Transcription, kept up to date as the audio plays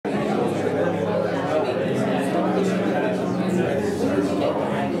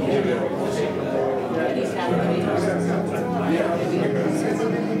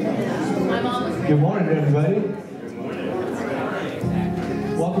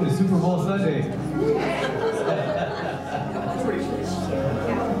Welcome to Super Bowl Sunday.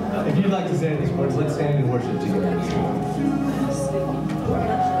 If you'd like to stand this morning, let's stand and worship together.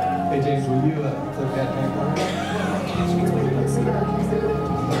 Hey James, will you click that back on?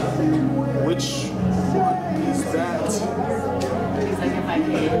 Which one is that? He's like, if I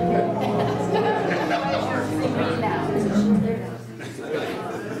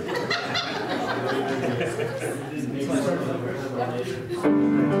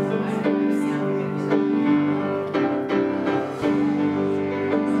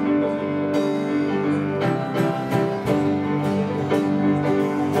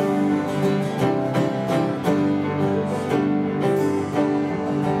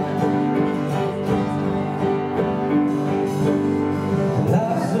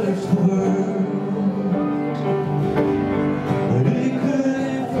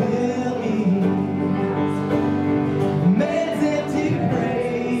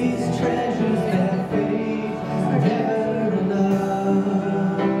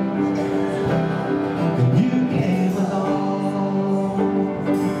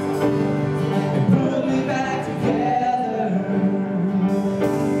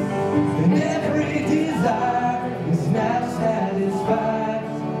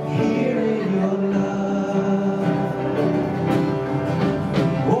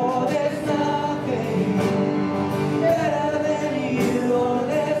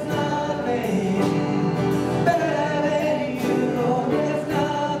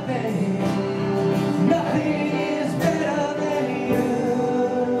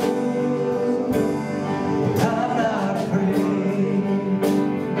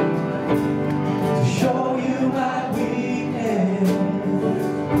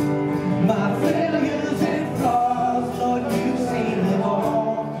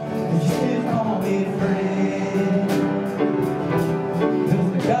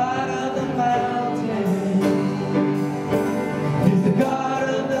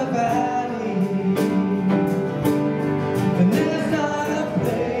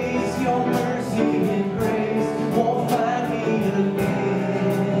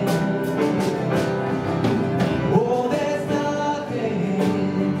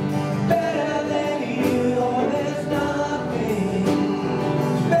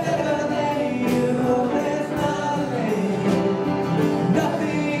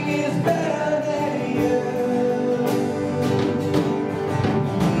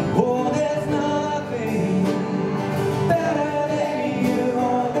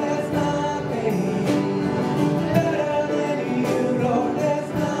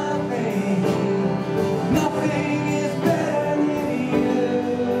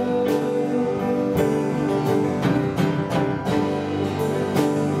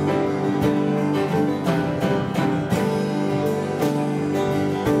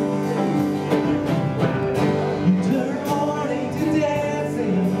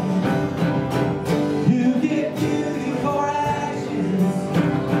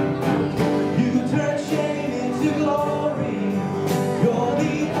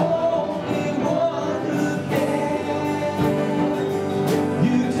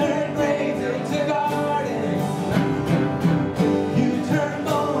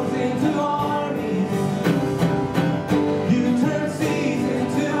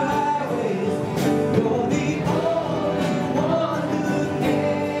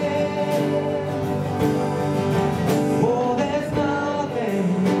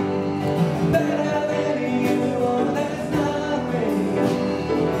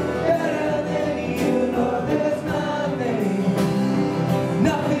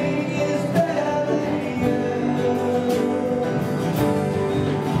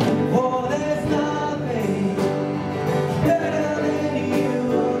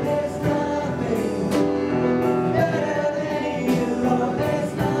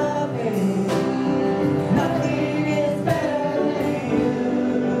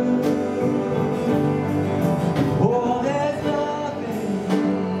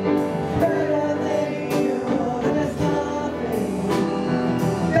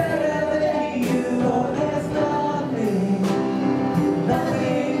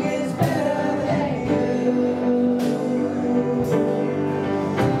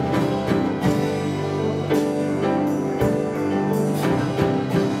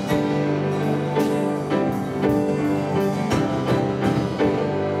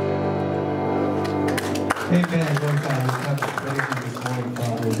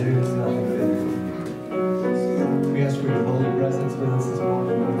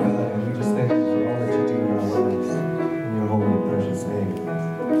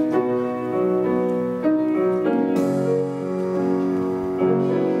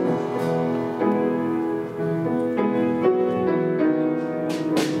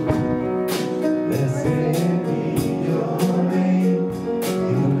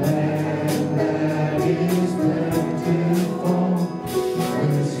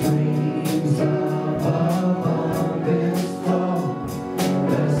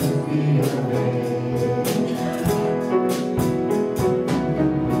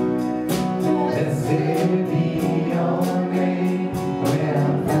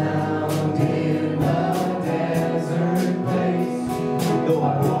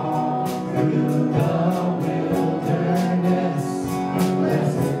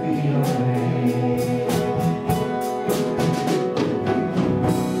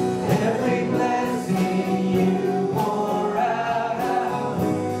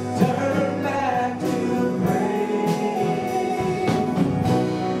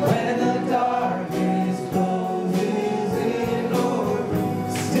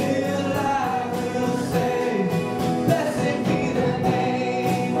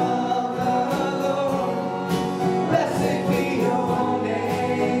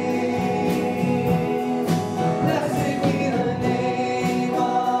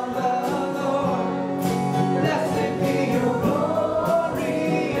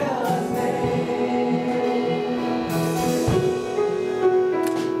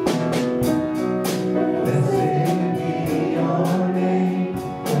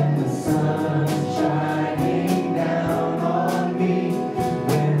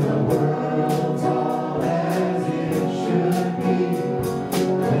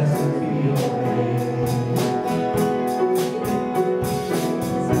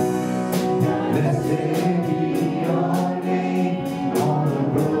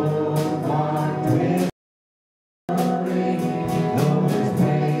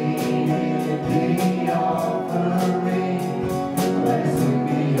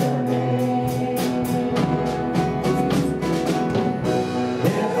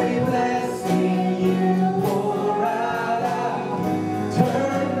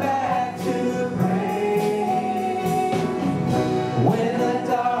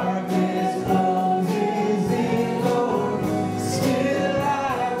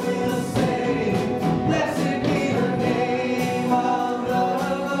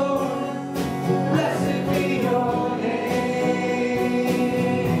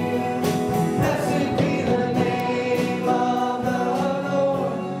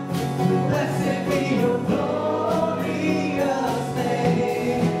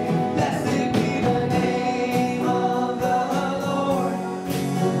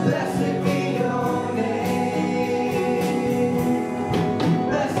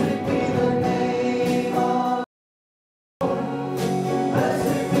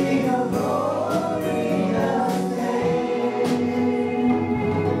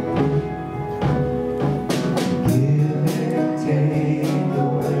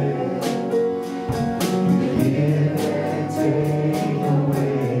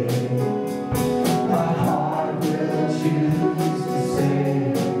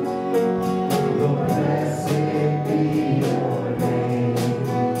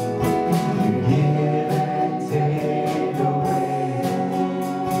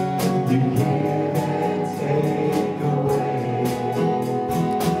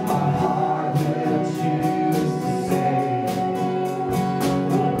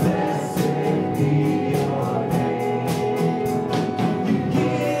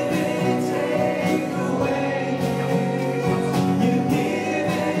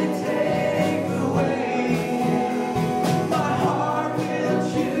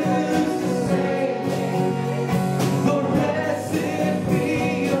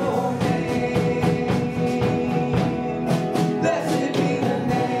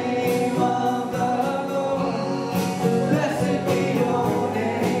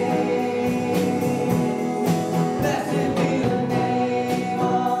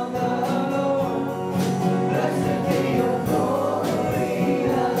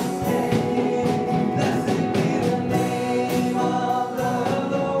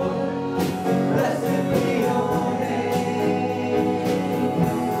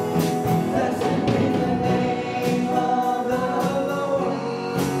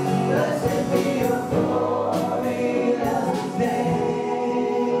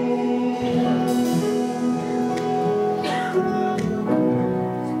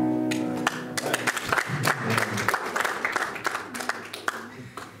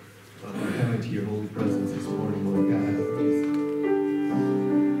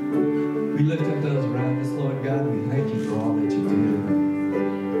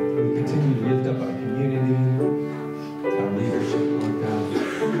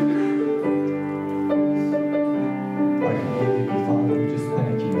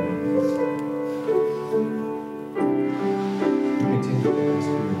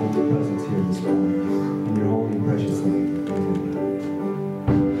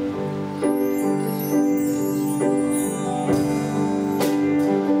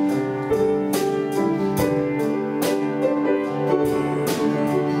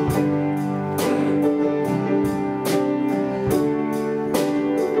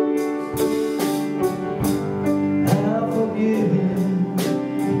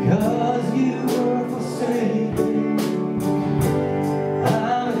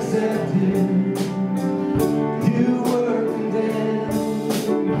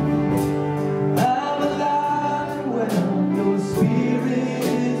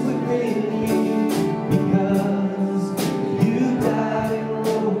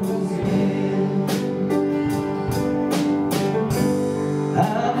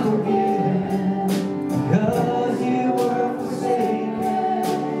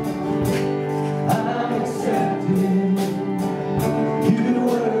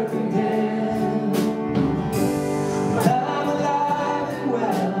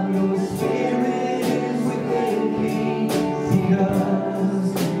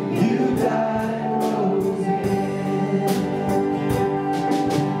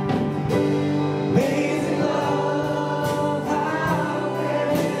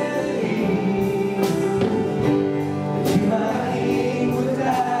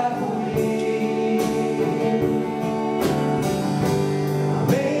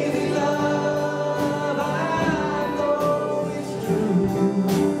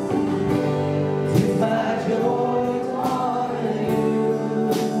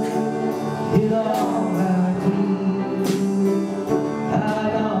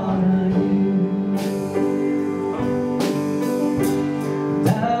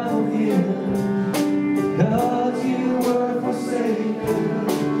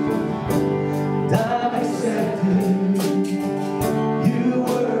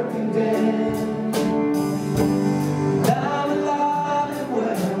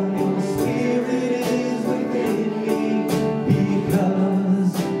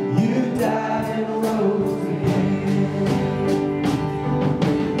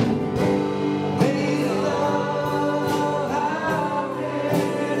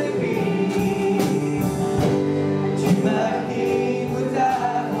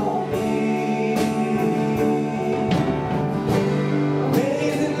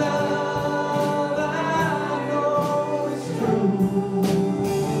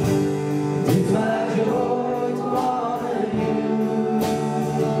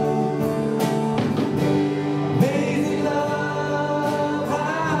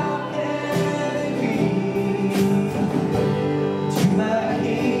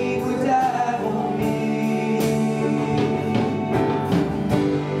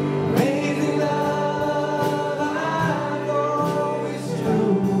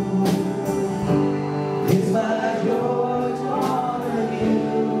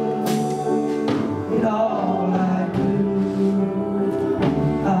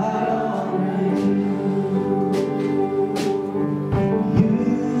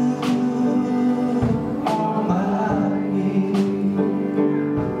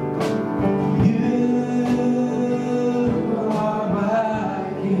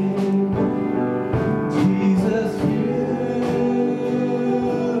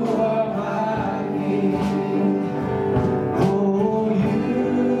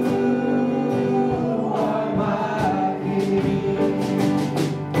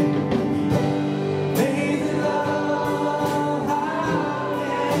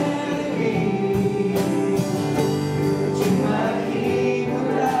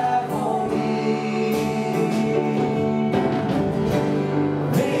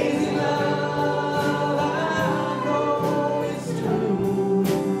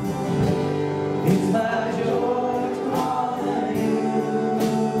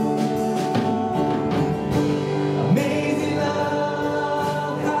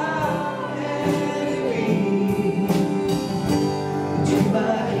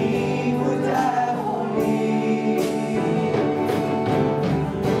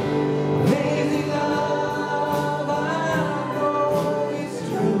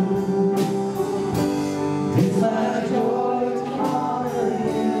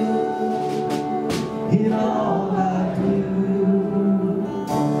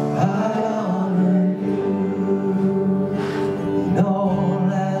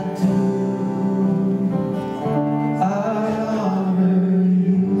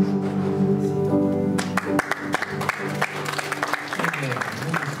Good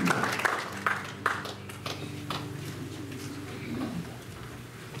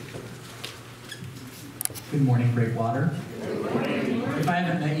morning, Breakwater. If I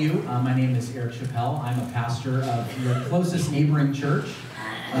haven't met you, my name is Eric Chappelle. I'm a pastor of your closest neighboring church.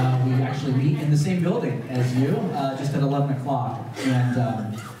 We actually meet in the same building as you, just at 11 o'clock.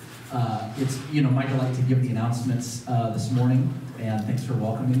 And it's, my delight to give the announcements this morning. And thanks for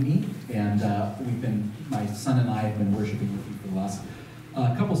welcoming me. And my son and I have been worshiping with you for the last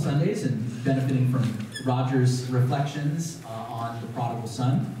couple Sundays and benefiting from Roger's reflections on the Prodigal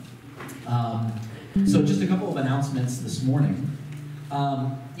Son. So just a couple of announcements this morning.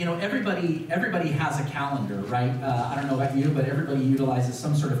 Everybody has a calendar, right? I don't know about you, but everybody utilizes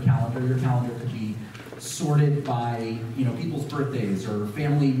some sort of calendar. Your calendar could be sorted by, people's birthdays or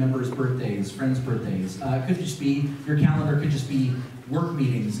family members' birthdays, friends' birthdays. Your calendar could just be work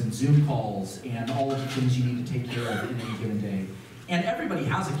meetings and Zoom calls and all of the things you need to take care of in any given day. And everybody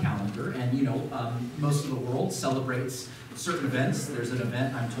has a calendar, and most of the world celebrates certain events. There's an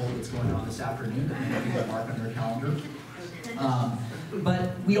event, I'm told, that's going on this afternoon that many people mark on their calendar.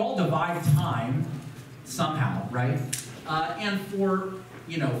 But we all divide time somehow, right? And for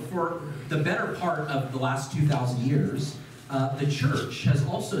the better part of the last 2,000 years, the church has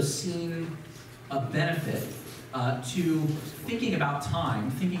also seen a benefit to thinking about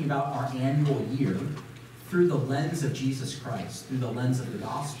time, thinking about our annual year through the lens of Jesus Christ, through the lens of the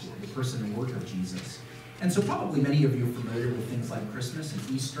gospel, the person and work of Jesus. And so probably many of you are familiar with things like Christmas and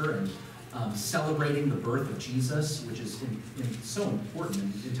Easter and celebrating the birth of Jesus, which is so important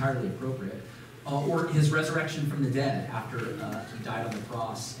and entirely appropriate, or his resurrection from the dead after he died on the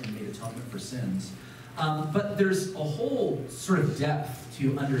cross and made atonement for sins. But there's a whole sort of depth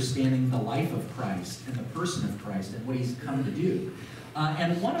to understanding the life of Christ and the person of Christ and what he's come to do.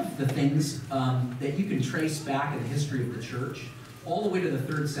 And one of the things that you can trace back in the history of the church, all the way to the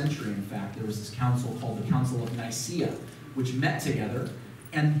 3rd century, in fact, there was this council called the Council of Nicaea, which met together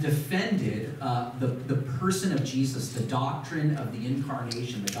and defended the person of Jesus, the doctrine of the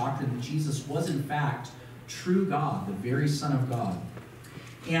incarnation, the doctrine that Jesus was in fact true God, the very Son of God.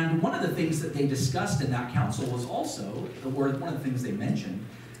 And one of the things that they discussed in that council was also, or one of the things they mentioned,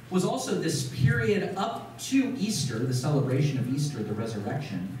 was also this period up to Easter, the celebration of Easter, the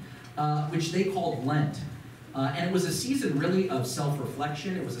resurrection, which they called Lent. And it was a season really of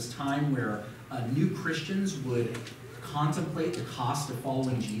self-reflection. It was this time where new Christians would contemplate the cost of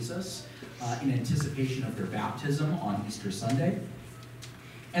following Jesus in anticipation of their baptism on Easter Sunday.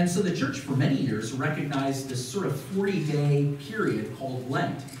 And so the church for many years recognized this sort of 40-day period called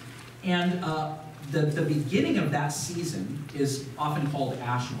Lent. And the beginning of that season is often called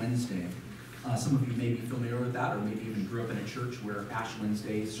Ash Wednesday. Some of you may be familiar with that, or maybe even grew up in a church where Ash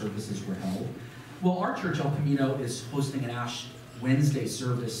Wednesday services were held. Well, our church, El Camino, is hosting an Ash Wednesday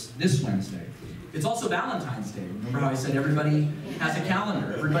service this Wednesday. It's also Valentine's Day. Remember how I said everybody has a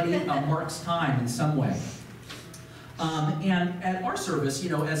calendar? Everybody marks time in some way. And at our service,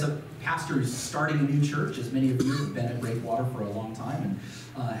 as a pastor who's starting a new church, as many of you have been at Breakwater for a long time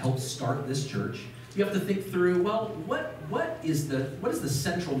and helped start this church, you have to think through, well, what is the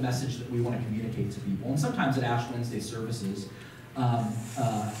central message that we want to communicate to people? And sometimes at Ash Wednesday services,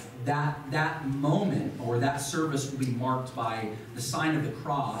 that moment or that service will be marked by the sign of the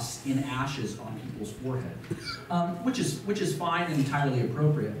cross in ashes on people's forehead, which is fine and entirely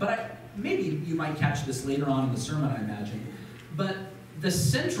appropriate. But maybe you might catch this later on in the sermon, I imagine. But the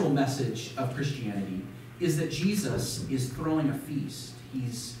central message of Christianity is that Jesus is throwing a feast.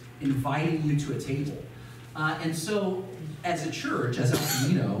 He's inviting you to a table. And so, as a church, as El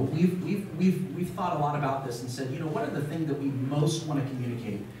Camino, we've thought a lot about this and said, what are the things that we most want to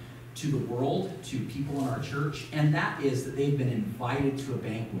communicate to the world, to people in our church? And that is that they've been invited to a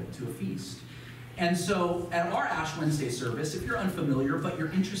banquet, to a feast. And so, at our Ash Wednesday service, if you're unfamiliar but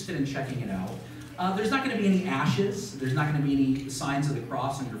you're interested in checking it out, there's not going to be any ashes. There's not going to be any signs of the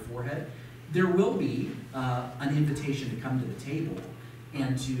cross on your forehead. There will be an invitation to come to the table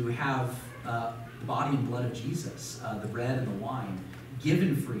and to have the body and blood of Jesus, the bread and the wine,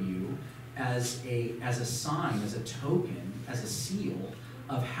 given for you as a sign, as a token, as a seal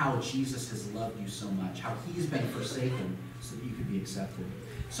of how Jesus has loved you so much, how he's been forsaken so that you could be accepted.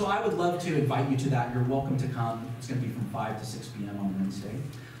 So I would love to invite you to that. You're welcome to come. It's going to be from 5 to 6 p.m. on Wednesday.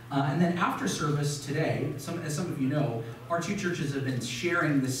 And then after service today, as some of you know, our two churches have been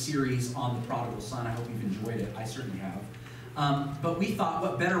sharing this series on the Prodigal Son. I hope you've enjoyed it. I certainly have. But we thought,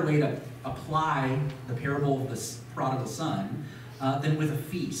 what better way to apply the parable of the Prodigal Son than with a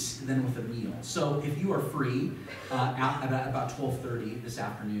feast, than with a meal. So if you are free at about 12:30 this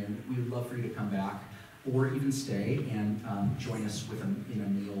afternoon, we would love for you to come back. or even stay and join us in a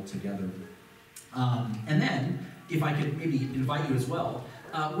meal together. And then, if I could maybe invite you as well,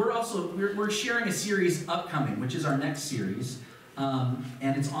 we're sharing a series upcoming, which is our next series, and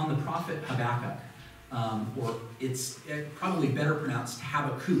it's on the prophet Habakkuk, or it's probably better pronounced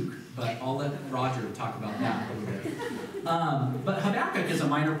Habakkuk, but I'll let Roger talk about that a little bit. But Habakkuk is a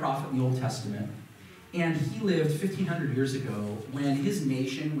minor prophet in the Old Testament, and he lived 1,500 years ago when his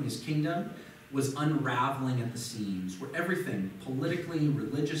nation, when his kingdom, was unraveling at the seams, where everything, politically,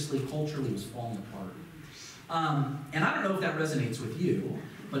 religiously, culturally, was falling apart. And I don't know if that resonates with you,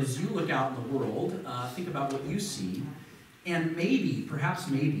 but as you look out in the world, think about what you see, and maybe, perhaps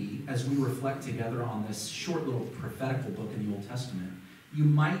maybe, as we reflect together on this short little prophetical book in the Old Testament, you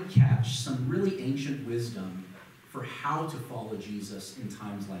might catch some really ancient wisdom for how to follow Jesus in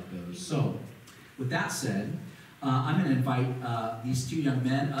times like those. So, with that said, I'm going to invite these two young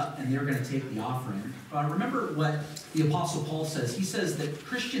men up, and they're going to take the offering. Remember what the Apostle Paul says. He says that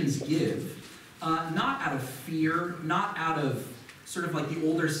Christians give not out of fear, not out of sort of like the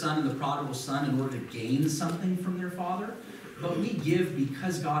older son and the prodigal son in order to gain something from their father, but we give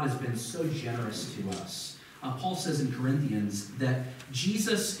because God has been so generous to us. Paul says in Corinthians that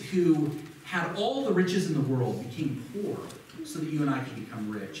Jesus, who had all the riches in the world, became poor so that you and I could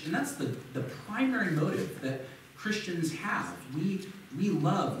become rich. And that's the primary motive that Christians have. We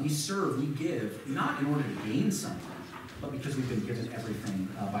love, we serve, we give, not in order to gain something, but because we've been given everything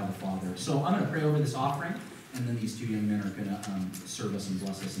by the Father. So I'm going to pray over this offering, and then these two young men are going to serve us and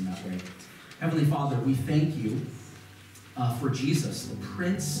bless us in that way. Heavenly Father, we thank you for Jesus, the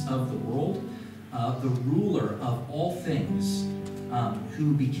Prince of the world, the ruler of all things,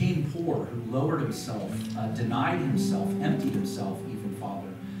 who became poor, who lowered himself, denied himself, emptied himself even, Father,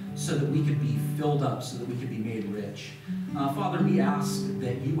 so that we could be filled up, so that we could be made rich. Father, we ask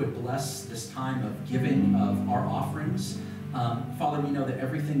that you would bless this time of giving of our offerings. Father, we know that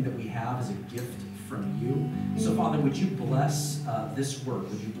everything that we have is a gift from you. So, Father, would you bless this work?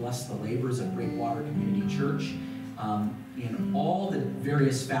 Would you bless the labors of Breakwater Community Church in all the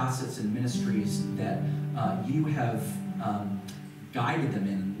various facets and ministries that you have guided them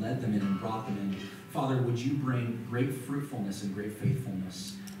in and led them in and brought them in. Father, would you bring great fruitfulness and great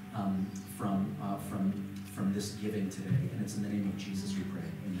faithfulness from this giving today? And it's in the name of Jesus we pray.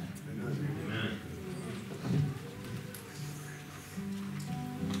 Amen. Amen.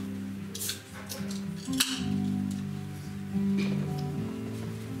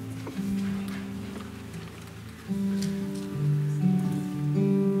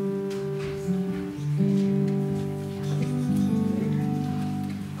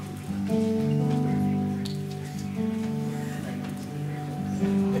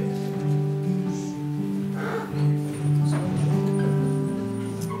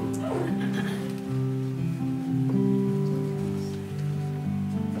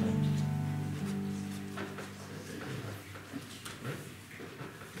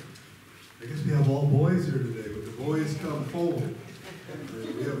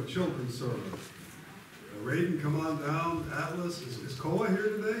 Children's service. Raiden, come on down. Atlas, is Koa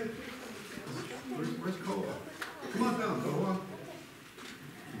here today? Where's Koa? Come on down, Koa.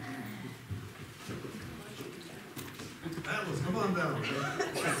 Atlas, come on down.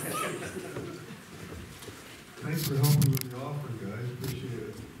 Thanks for helping with the offering, guys. Appreciate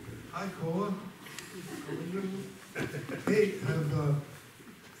it. Hi, Koa. Hey,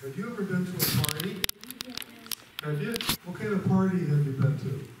 have you ever been to a party? Have you? What kind of party have you been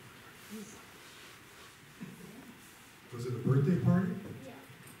to? Was it a birthday party? Yeah.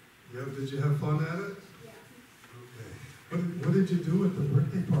 Yeah, did you have fun at it? Yeah. Okay. What did you do at the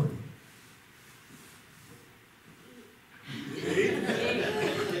birthday party? Eat?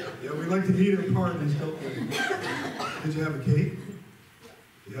 Yeah, we like to eat at parties, don't we? Did you have a cake?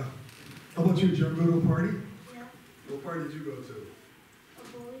 Yeah. How about you? Did you ever go to a party? Yeah. What party did you go to? A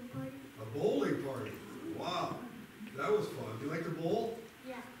bowling party? A bowling party. Wow. That was fun. Do you like to bowl?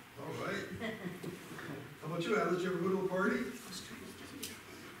 Yeah. All right. How about you, Alice? Did you ever go to a party?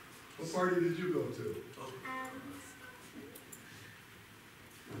 What party did you go to?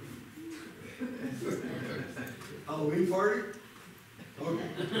 Halloween party? Okay.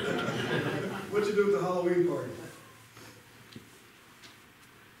 What'd you do at the Halloween party?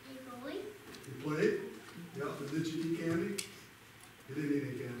 Bowling? You played? Yeah. Did you eat candy? You didn't eat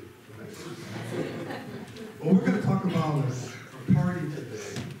any candy. Well, we're going to talk about a party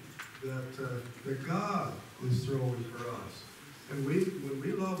today that God is throwing for us. And when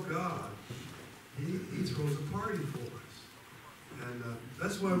we love God, He throws a party for us. And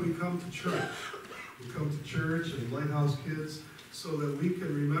that's why we come to church. We come to church and Lighthouse Kids so that we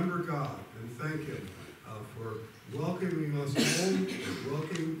can remember God and thank Him for welcoming us home,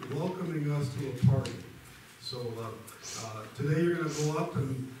 welcoming us to a party. So today you're going to go up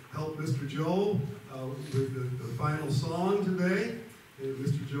and help Mr. Joe with the final song today. And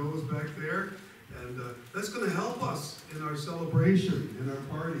Mr. Joe is back there. And that's going to help us in our celebration, in our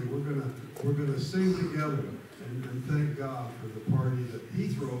party. We're gonna sing together and thank God for the party that He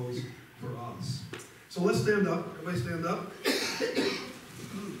throws for us. So let's stand up. Everybody stand up.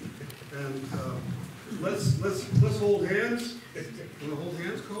 And let's hold hands. Want to hold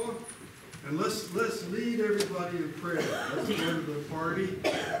hands, Koa? And let's lead everybody in prayer. Let's go to the party.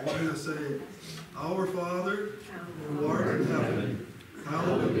 We're going to say, Our Father, who art in heaven,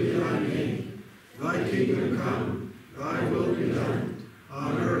 hallowed be thy name. Thy kingdom come, thy will be done,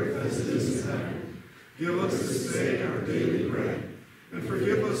 on earth as it is in heaven. Give us this day our daily bread, and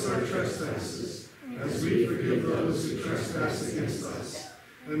forgive us our trespasses, as we forgive those who trespass against us.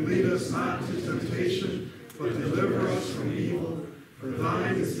 And lead us not to temptation, but deliver us from evil. For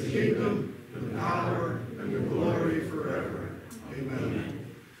thine is the kingdom, the power, and the glory forever. Amen.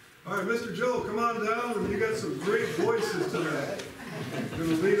 All right, Mr. Joe, come on down, and you got some great voices tonight. You're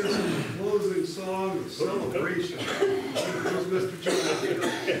going to lead us in the closing song of celebration. Here's Mr. Joe.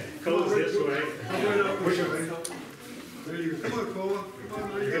 Goes this way. Come right up this way. There you go. Come on, Koa. Come on,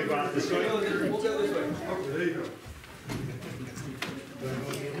 now you Go out this way. We'll go this way. Okay, there you go.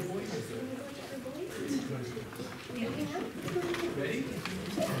 Ready?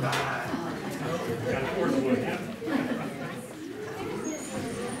 Got the fourth one, yeah.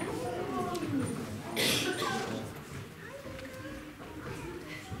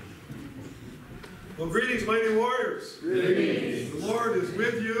 Well, greetings, mighty warriors. Greetings. The Lord is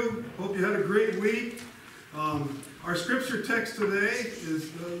with you. Hope you had a great week. Our scripture text today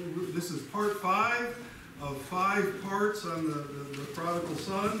is, this is part 5 of 5 parts on the Prodigal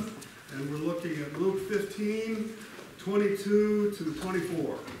Son. And we're looking at Luke 15, 22 to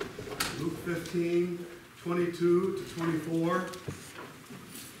 24. Luke 15, 22 to 24.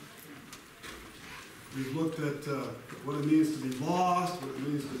 We've looked at what it means to be lost, what it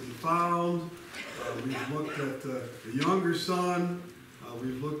means to be found. We've looked at the younger son.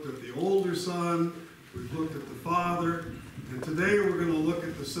 We've looked at the older son. We've looked at the father. And today we're going to look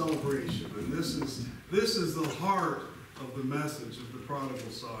at the celebration. And this is the heart of the message of the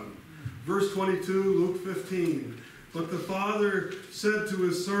prodigal son. Verse 22, Luke 15. But the father said to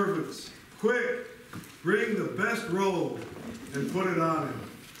his servants, Quick, bring the best robe and put it on him.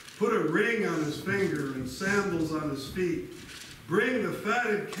 Put a ring on his finger and sandals on his feet. Bring the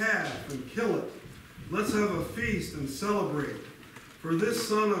fatted calf and kill it. Let's have a feast and celebrate. For this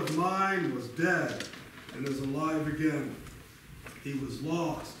son of mine was dead and is alive again. He was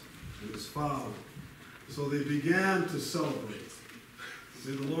lost and is found. So they began to celebrate.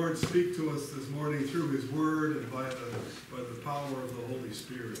 May the Lord speak to us this morning through His Word and by the power of the Holy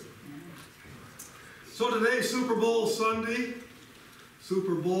Spirit. So today, Super Bowl Sunday,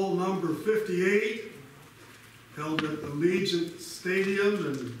 Super Bowl number 58, held at Allegiant Stadium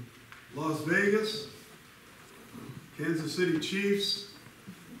in Las Vegas. Kansas City Chiefs,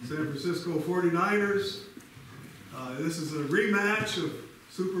 San Francisco 49ers. This is a rematch of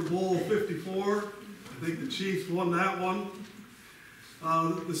Super Bowl 54. I think the Chiefs won that one.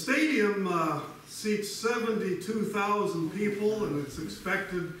 The stadium seats 72,000 people, and it's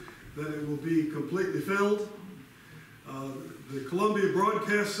expected that it will be completely filled. The Columbia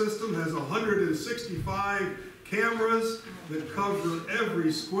Broadcast System has 165 cameras that cover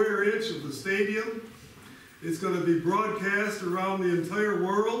every square inch of the stadium. It's going to be broadcast around the entire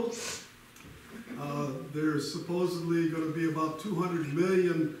world. There's supposedly going to be about 200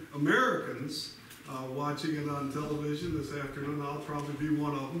 million Americans watching it on television this afternoon. I'll probably be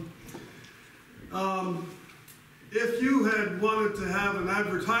one of them. If you had wanted to have an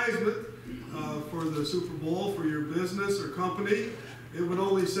advertisement for the Super Bowl for your business or company, it would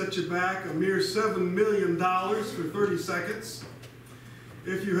only set you back a mere $7 million for 30 seconds.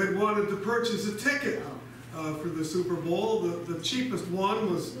 If you had wanted to purchase a ticket for the Super Bowl, the cheapest one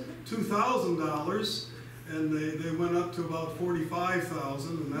was $2,000, and they went up to about $45,000,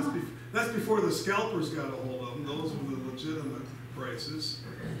 and that's before the scalpers got a hold of them. Those were the legitimate prices.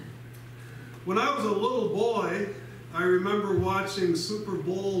 When I was a little boy, I remember watching Super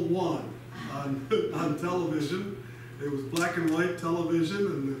Bowl I on television. It was black and white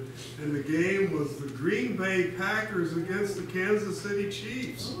television, and the game was the Green Bay Packers against the Kansas City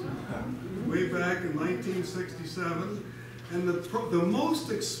Chiefs, way back in 1967. And the most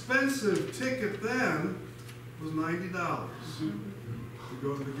expensive ticket then was $90 to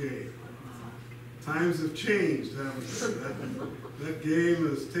go to the game. Times have changed, haven't they? That game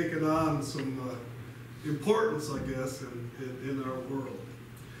has taken on some importance, I guess, in our world.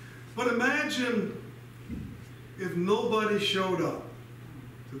 But imagine if nobody showed up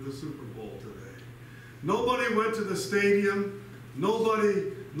to the Super Bowl today. Nobody went to the stadium.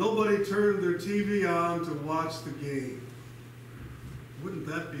 Nobody turned their TV on to watch the game. Wouldn't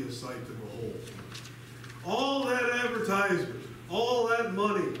that be a sight to behold? All that advertisement, all that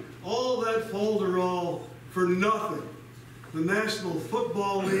money, all that folderol for nothing. The National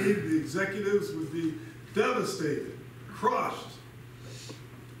Football League, the executives would be devastated, crushed.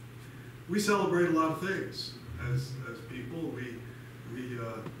 We celebrate a lot of things as people. We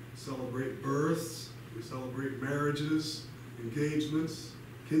celebrate births, we celebrate marriages, engagements,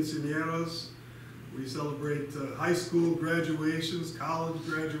 quinceañeras. We celebrate high school graduations, college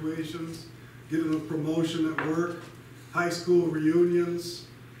graduations, getting a promotion at work, high school reunions,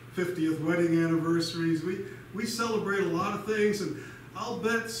 50th wedding anniversaries. We celebrate a lot of things, and I'll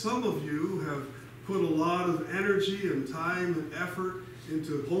bet some of you have put a lot of energy and time and effort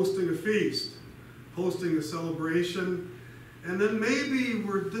into hosting a feast, hosting a celebration, and then maybe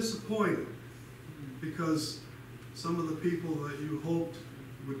we're disappointed because some of the people that you hoped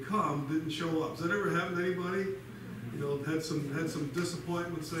would come didn't show up. Has that ever happened to anybody? You know, had some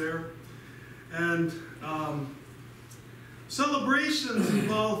disappointments there. And celebrations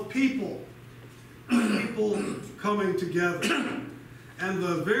involve people coming together. And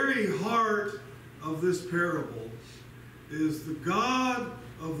the very heart of this parable is the God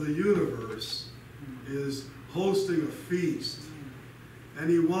of the universe is hosting a feast. And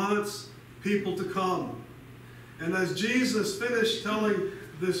he wants people to come. And as Jesus finished telling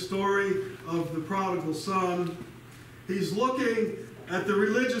this story of the prodigal son, he's looking at the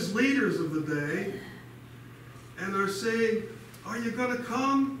religious leaders of the day, and they're saying, are you going to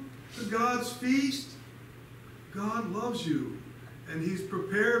come to God's feast? God loves you, and he's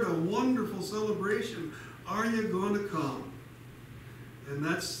prepared a wonderful celebration. Are you going to come? And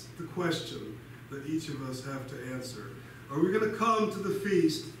that's the question that each of us have to answer. Are we going to come to the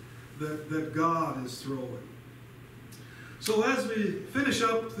feast that God is throwing? So as we finish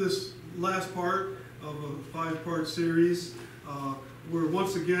up this last part of a 5-part series, we're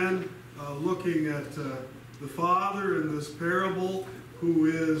once again looking at the Father in this parable, who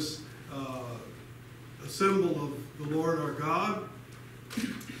is a symbol of the Lord our God.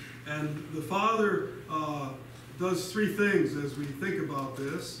 And the Father does 3 things as we think about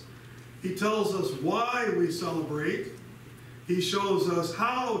this. He tells us why we celebrate. He shows us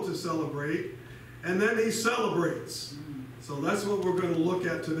how to celebrate. And then he celebrates. So that's what we're going to look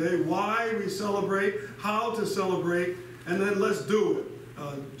at today. Why we celebrate, how to celebrate, and then let's do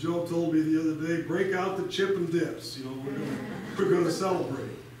it. Joe told me the other day, break out the chip and dips. You know, we're going to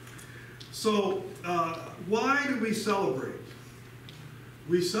celebrate. So why do we celebrate?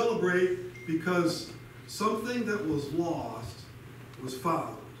 We celebrate because something that was lost was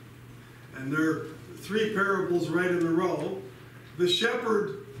found. And there are 3 parables right in a row. The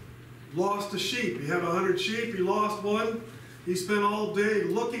shepherd lost a sheep. He had 100 sheep. He lost one. He spent all day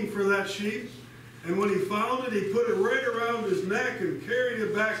looking for that sheep. And when he found it, he put it right around his neck and carried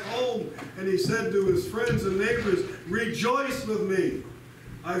it back home. And he said to his friends and neighbors, rejoice with me.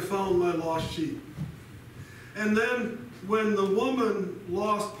 I found my lost sheep. And then when the woman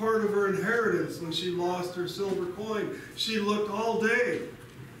lost part of her inheritance, when she lost her silver coin, she looked all day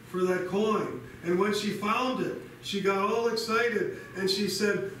for that coin. And when she found it, she got all excited and she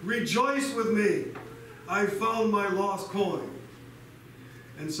said, rejoice with me. I found my lost coin.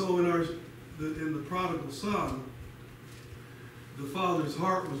 And so in the prodigal son, the father's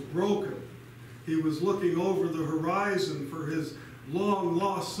heart was broken. He was looking over the horizon for his long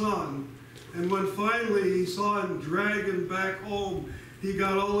lost son. And when finally he saw him dragging back home, he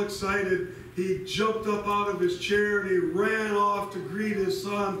got all excited. He jumped up out of his chair and he ran off to greet his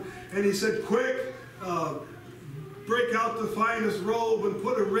son. And he said, quick, break out the finest robe and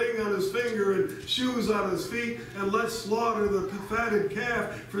put a ring on his finger and shoes on his feet, and let's slaughter the fatted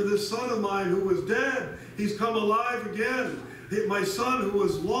calf for this son of mine who was dead. He's come alive again. My son who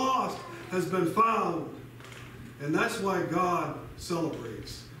was lost has been found. And that's why God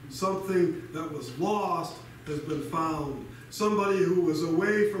celebrates. Something that was lost has been found. Somebody who was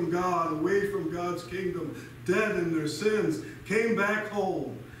away from God, away from God's kingdom, dead in their sins, came back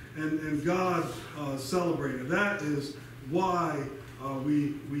home. And God celebrated. That is why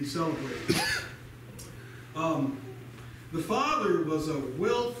we celebrate. The father was a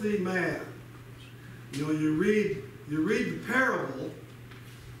wealthy man. You know, you read the parable,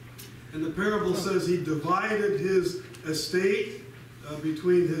 and the parable says he divided his estate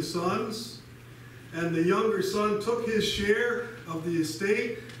between his sons, and the younger son took his share of the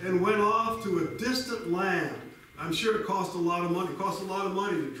estate and went off to a distant land. I'm sure it cost a lot of money. It cost a lot of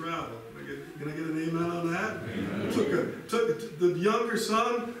money to travel. Can I get an amen on that? Amen. The younger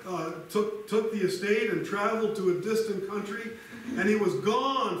son took the estate and traveled to a distant country, and he was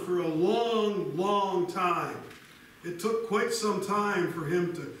gone for a long, long time. It took quite some time for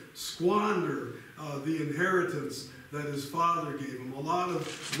him to squander the inheritance that his father gave him. A lot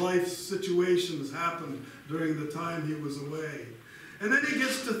of life situations happened during the time he was away. And then he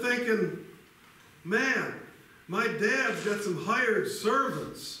gets to thinking, man, my dad's got some hired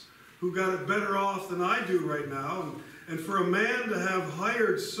servants who got it better off than I do right now. And for a man to have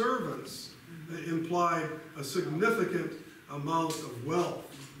hired servants implied a significant amount of wealth.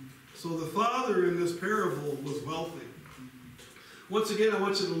 So the father in this parable was wealthy. Once again, I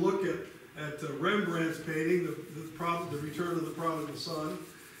want you to look at Rembrandt's painting, the Return of the Prodigal Son.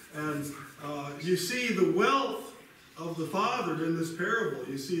 And you see the wealth of the father in this parable.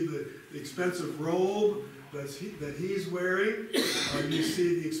 You see the expensive robe that he's wearing. You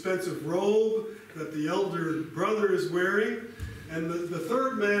see the expensive robe that the elder brother is wearing. And the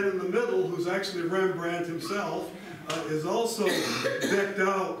third man in the middle, who's actually Rembrandt himself, is also decked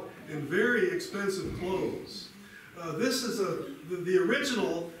out in very expensive clothes. This is the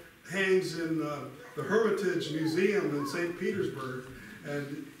original hangs in the Hermitage Museum in St. Petersburg.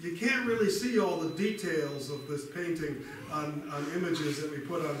 And you can't really see all the details of this painting on images that we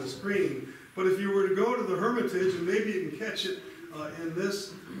put on the screen. But if you were to go to the Hermitage, and maybe you can catch it in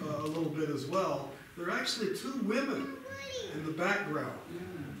this a little bit as well, there are actually two women in the background.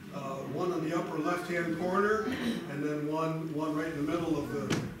 One on the upper left-hand corner, and then one right in the middle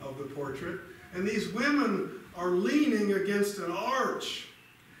of the portrait. And these women are leaning against an arch.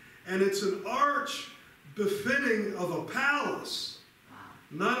 And it's an arch befitting of a palace,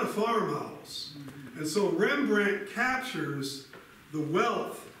 not a farmhouse. And so Rembrandt captures the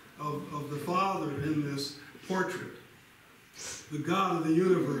wealth of the father in this portrait. The God of the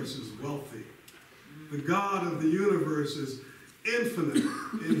universe is wealthy. The God of the universe is infinite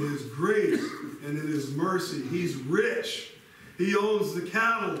in his grace and in his mercy. He's rich. He owns the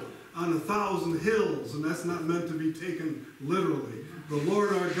cattle on 1,000 hills, and that's not meant to be taken literally. The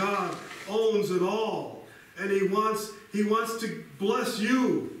Lord our God owns it all, and he wants to bless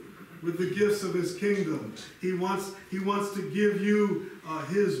you with the gifts of his kingdom. He wants to give you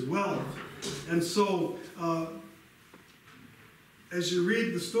his wealth. And so as you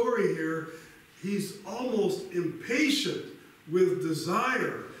read the story here, he's almost impatient with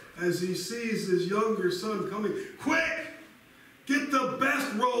desire as he sees his younger son coming. Quick! Get the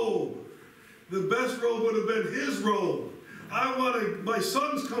best robe. The best robe would have been his robe. My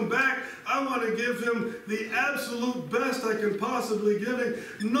son's come back. I want to give him the absolute best I can possibly give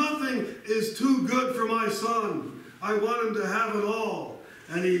him. Nothing is too good for my son. I want him to have it all.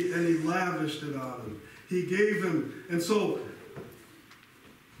 And he lavished it on him. He gave him. And so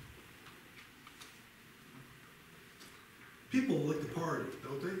people like to party,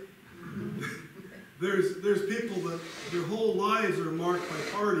 don't they? There's people that their whole lives are marked by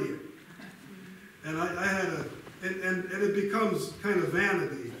partying. And I had and it becomes kind of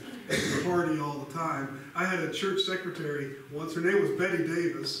vanity to party all the time. I had a church secretary once, her name was Betty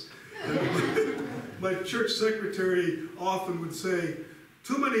Davis. And my church secretary often would say,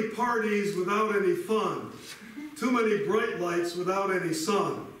 too many parties without any fun. Too many bright lights without any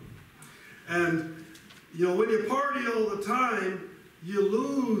sun. And you know, when you party all the time, you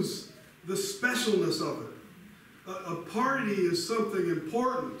lose the specialness of it. A party is something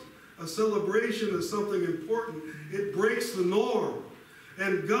important. A celebration is something important. It breaks the norm.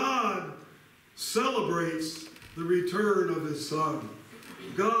 And God celebrates the return of his son.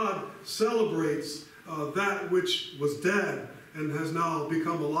 God celebrates that which was dead and has now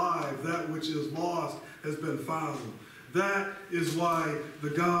become alive. That which is lost has been found. That is why the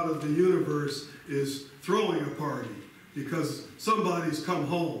God of the universe is throwing a party, because somebody's come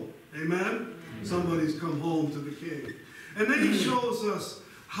home. Amen? Somebody's come home to the King. And then he shows us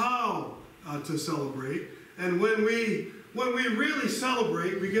how to celebrate. And when we really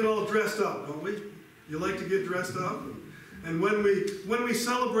celebrate, we get all dressed up, don't we? You like to get dressed up? And when we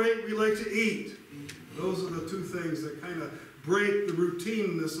celebrate, we like to eat. Those are the two things that kind of break the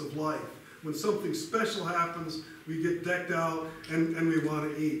routineness of life. When something special happens, we get decked out and we want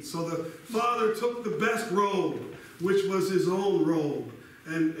to eat. So the father took the best robe, which was his own robe,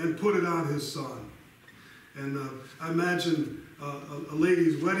 and put it on his son. And I imagine a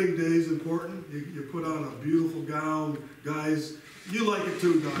lady's wedding day is important. You put on a beautiful gown. Guys, You like it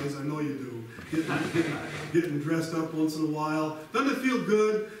too, guys. I know you do. Getting dressed up once in a while. Doesn't it feel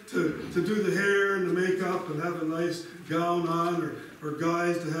good to do the hair and the makeup and have a nice gown on, or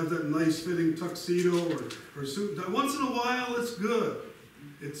guys to have that nice fitting tuxedo or suit? Once in a while, it's good.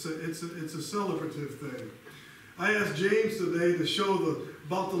 It's a celebrative thing. I asked James today to show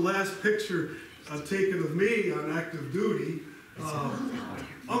about the last picture taken of me on active duty.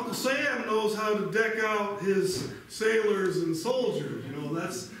 Uncle Sam knows how to deck out his sailors and soldiers. You know,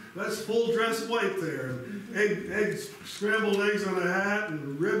 that's full dress white there. Eggs, scrambled eggs on a hat,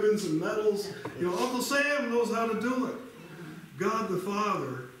 and ribbons and medals. You know, Uncle Sam knows how to do it. God the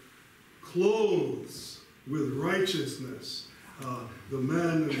Father clothes with righteousness the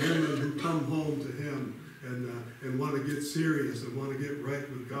men and women who come home to Him and want to get serious and want to get right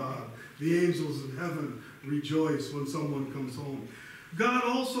with God. The angels in heaven rejoice when someone comes home. God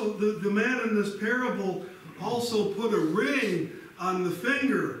also, the man in this parable also put a ring on the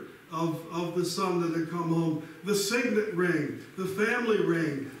finger of the son that had come home. The signet ring, the family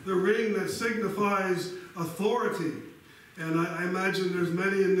ring, the ring that signifies authority. And I imagine there's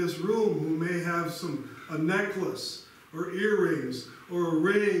many in this room who may have a necklace or earrings or a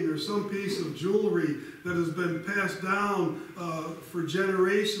ring or some piece of jewelry that has been passed down for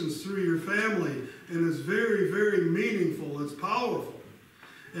generations through your family, and it's very, very meaningful. It's powerful.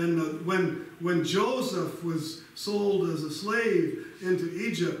 And when Joseph was sold as a slave into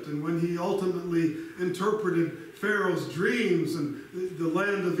Egypt, and when he ultimately interpreted Pharaoh's dreams, and the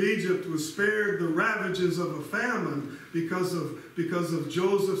land of Egypt was spared the ravages of a famine because of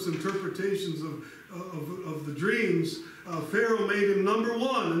Joseph's interpretations of the dreams, Pharaoh made him number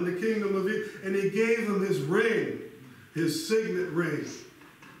one in the kingdom of Egypt, and he gave him his ring, his signet ring.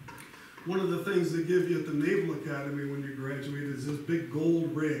 One of the things they give you at the Naval Academy when you graduate is this big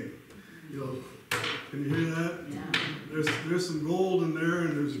gold ring. You know, can you hear that? Yeah. There's some gold in there,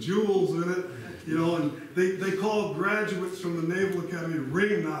 and there's jewels in it. You know, and they call graduates from the Naval Academy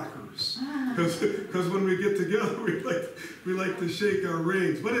ring knockers, because when we get together we like to shake our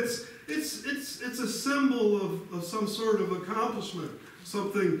rings. But it's a symbol of some sort of accomplishment,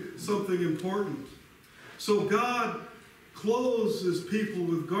 something important. So God clothes His people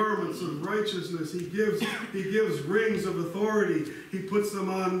with garments of righteousness. He gives rings of authority. He puts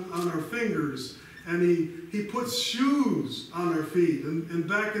them on our fingers, and he puts shoes on our feet. And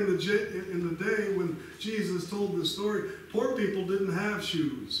back in the day when Jesus told this story, poor people didn't have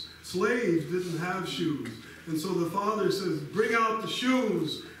shoes. Slaves didn't have shoes. And so the Father says, bring out the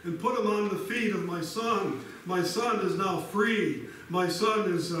shoes and put them on the feet of my son. My son is now free. My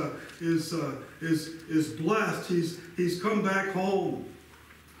son is blessed. He's come back home.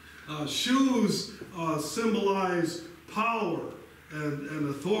 Shoes symbolize power and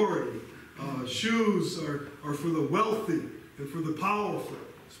authority. Shoes are for the wealthy and for the powerful,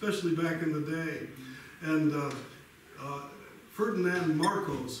 especially back in the day. And Ferdinand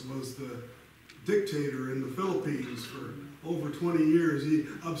Marcos was the dictator in the Philippines for over 20 years. He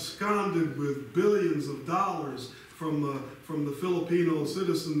absconded with billions of dollars from the Filipino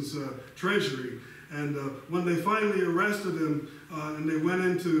citizens' treasury. And when they finally arrested him and they went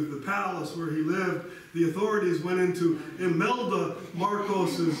into the palace where he lived, the authorities went into Imelda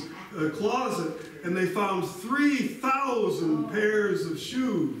Marcos's closet, and they found 3,000 pairs of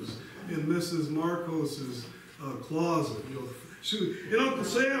shoes in Mrs. Marcos's closet. And Uncle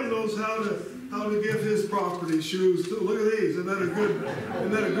Sam knows how to give his property shoes too. Look at these. Isn't that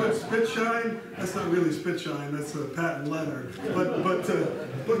a good spit shine? That's not really spit shine. That's a patent leather.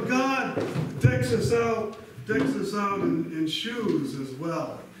 But God decks us out in shoes as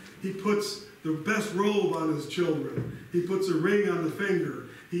well. He puts the best robe on His children. He puts a ring on the finger.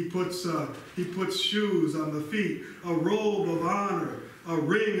 He puts shoes on the feet, a robe of honor, a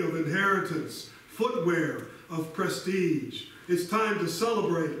ring of inheritance, footwear of prestige. It's time to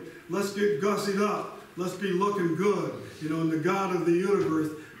celebrate. Let's get gussied up. Let's be looking good. You know, and the God of the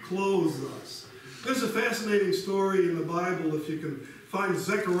universe clothes us. There's a fascinating story in the Bible, if you can find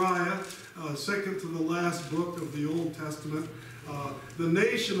Zechariah, second to the last book of the Old Testament. The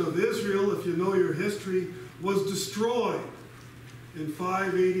nation of Israel, if you know your history, was destroyed in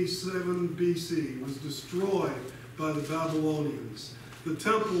 587 BC, was destroyed by the Babylonians. The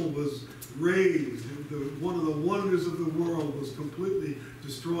temple was razed. One of the wonders of the world was completely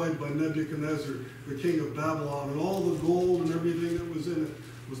destroyed by Nebuchadnezzar, the king of Babylon, and all the gold and everything that was in it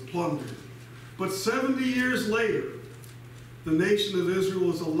was plundered. But 70 years later, the nation of Israel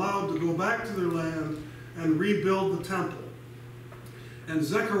was allowed to go back to their land and rebuild the temple. And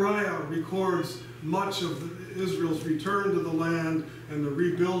Zechariah records much of Israel's return to the land and the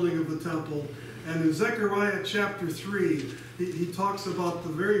rebuilding of the temple. And in Zechariah chapter 3, he talks about the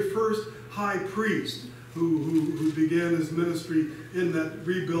very first high priest who began his ministry in that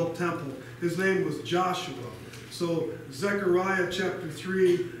rebuilt temple. His name was Joshua. So Zechariah chapter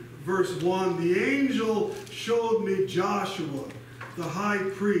 3, verse 1, the angel showed me Joshua, the high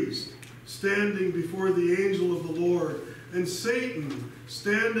priest, standing before the angel of the Lord, and Satan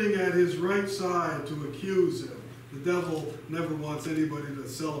standing at his right side to accuse him. The devil never wants anybody to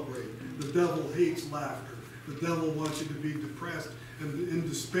celebrate. The devil hates laughter. The devil wants you to be depressed and in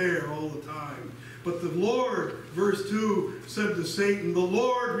despair all the time. But the Lord, verse 2, said to Satan, the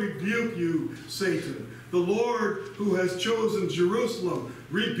Lord rebuke you, Satan. The Lord who has chosen Jerusalem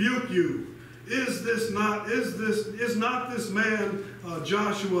rebuke you. Is not this man,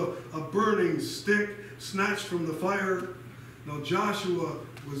 Joshua, a burning stick snatched from the fire? Now Joshua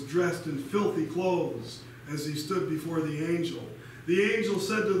was dressed in filthy clothes as he stood before the angel. The angel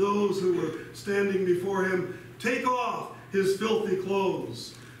said to those who were standing before him, take off his filthy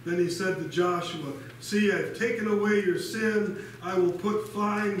clothes. Then he said to Joshua, see, I've taken away your sin. I will put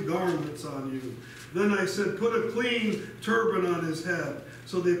fine garments on you. Then I said, put a clean turban on his head.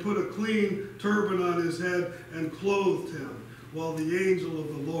 So they put a clean turban on his head and clothed him, while the angel of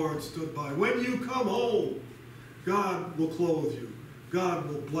the Lord stood by. When you come home, God will clothe you. God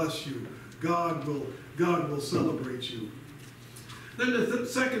will bless you. God will celebrate you. Then the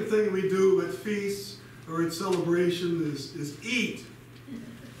second thing we do at feasts or at celebration is eat.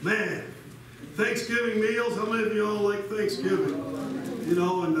 Man, Thanksgiving meals, how many of you all like Thanksgiving? You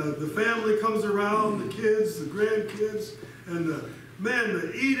know, and the family comes around, the kids, the grandkids, and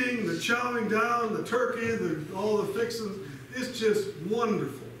the eating, the chowing down, the turkey, all the fixings. It's just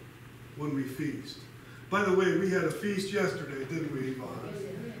wonderful when we feast. By the way, we had a feast yesterday, didn't we,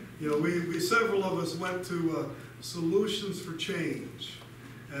 Yvonne? You know, we several of us went to Solutions for Change.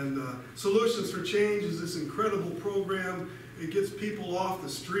 And Solutions for Change is this incredible program. It gets people off the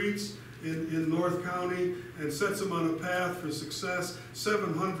streets in North County and sets them on a path for success.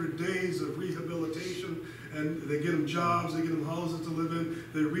 700 days of rehabilitation, and they get them jobs, they get them houses to live in,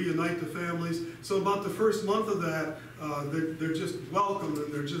 they reunite the families. So about the first month of that, they're just welcomed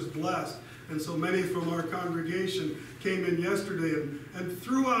and they're just blessed. And so many from our congregation came in yesterday and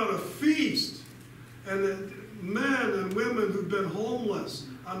threw out a feast. And the men and women who've been homeless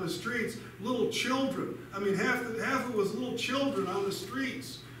on the streets, little children. I mean, half of it was little children on the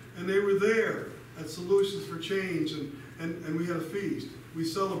streets. And they were there at Solutions for Change, and we had a feast. We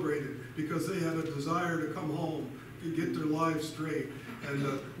celebrated because they had a desire to come home, to get their lives straight.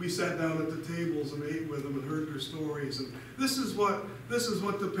 And we sat down at the tables and ate with them and heard their stories. And this is what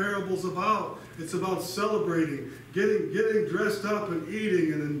the parable's about. It's about celebrating, getting dressed up and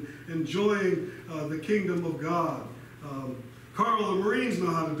eating and enjoying the kingdom of God. Carl, the Marines know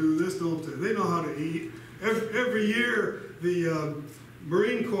how to do this, don't they? They know how to eat. Every year, the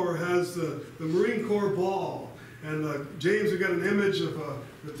Marine Corps has the Marine Corps ball. And James, we got an image of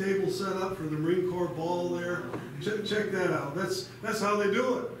the table set up for the Marine Corps ball there. Check that out. That's how they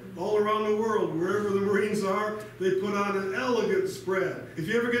do it. All around the world, wherever the Marines are, they put on an elegant spread. If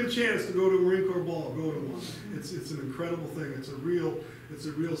you ever get a chance to go to a Marine Corps ball, go to one. It's an incredible thing. It's a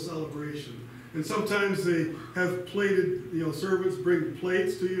real celebration. And sometimes they have plated, servants bring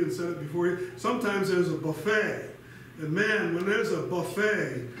plates to you and set it before you. Sometimes there's a buffet. And man, when there's a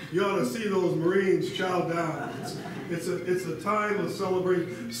buffet, you ought to see those Marines chow down. It's a time of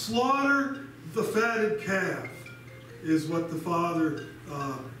celebration. Slaughter the fatted calf is what the father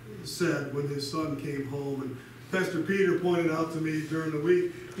said when his son came home. And Pastor Peter pointed out to me during the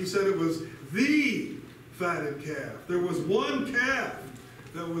week, he said it was the fatted calf. There was one calf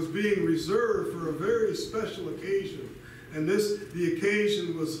that was being reserved for a very special occasion. And the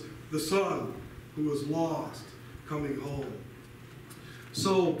occasion was the son who was lost coming home.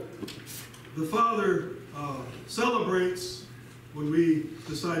 So the Father celebrates when we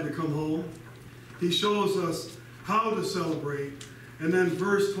decide to come home. He shows us how to celebrate. And then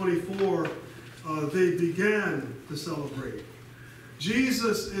verse 24, they began to celebrate.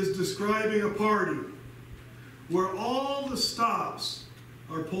 Jesus is describing a party where all the stops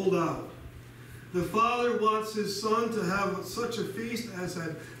are pulled out. The Father wants his Son to have such a feast as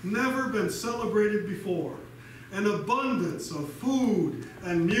had never been celebrated before. An abundance of food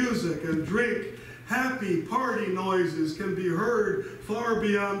and music and drink. Happy party noises can be heard far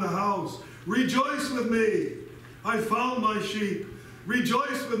beyond the house. Rejoice with me, I found my sheep.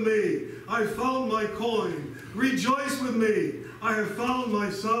 Rejoice with me, I found my coin. Rejoice with me, I have found my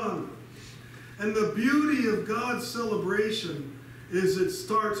son. And the beauty of God's celebration is it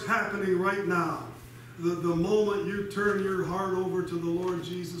starts happening right now. The moment you turn your heart over to the Lord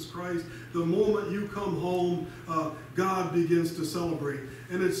Jesus Christ, the moment you come home, God begins to celebrate.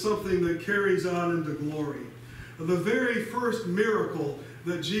 And it's something that carries on into glory. The very first miracle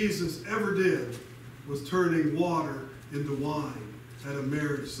that Jesus ever did was turning water into wine at a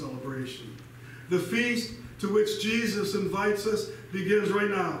marriage celebration. The feast to which Jesus invites us begins right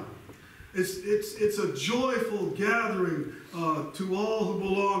now. It's a joyful gathering to all who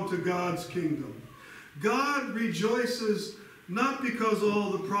belong to God's kingdom. God rejoices not because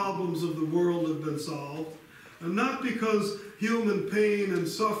all the problems of the world have been solved, and not because human pain and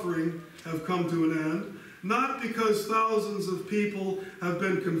suffering have come to an end, not because thousands of people have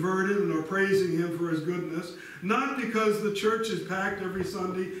been converted and are praising him for his goodness, not because the church is packed every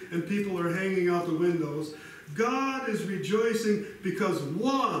Sunday and people are hanging out the windows. God is rejoicing because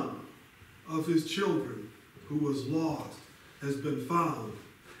one of his children who was lost has been found.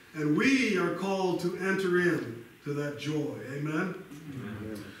 And we are called to enter in to that joy. Amen?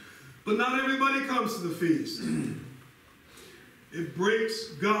 Amen. But not everybody comes to the feast. It breaks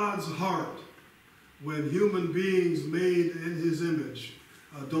God's heart when human beings made in his image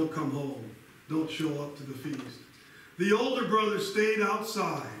don't come home, don't show up to the feast. The older brother stayed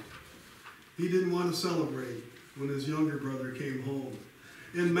outside. He didn't want to celebrate when his younger brother came home.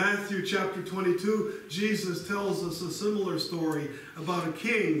 In Matthew chapter 22, Jesus tells us a similar story about a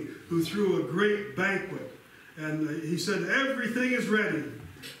king who threw a great banquet. And he said, everything is ready.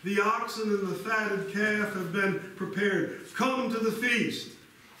 The oxen and the fatted calf have been prepared. Come to the feast.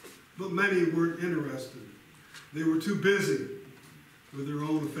 But many weren't interested. They were too busy with their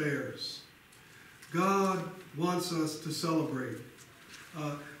own affairs. God wants us to celebrate.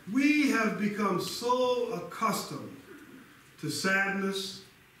 We have become so accustomed to sadness,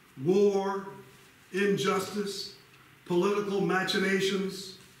 war, injustice, political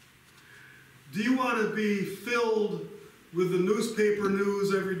machinations. Do you want to be filled with the newspaper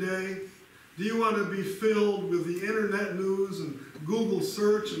news every day? Do you want to be filled with the internet news and Google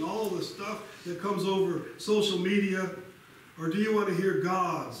search and all the stuff that comes over social media? Or do you want to hear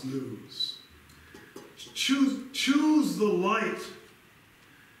God's news? Choose the light,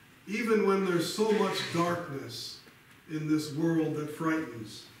 even when there's so much darkness in this world that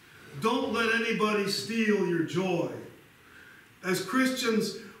frightens. Don't let anybody steal your joy. As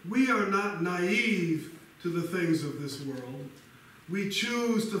Christians, we are not naive to the things of this world. We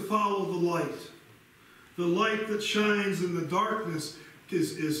choose to follow the light. The light that shines in the darkness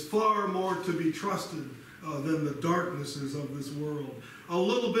is far more to be trusted than the darknesses of this world. A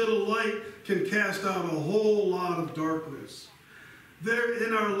little bit of light can cast out a whole lot of darkness. There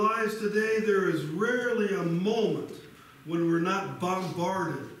in our lives today, there is rarely a moment when we're not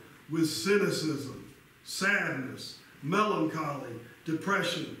bombarded with cynicism, sadness, melancholy,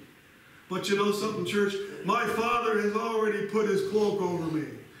 depression. But you know something, church? My Father has already put his cloak over me.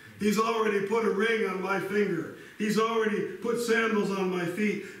 He's already put a ring on my finger. He's already put sandals on my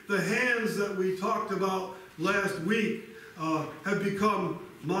feet. The hands that we talked about last week have become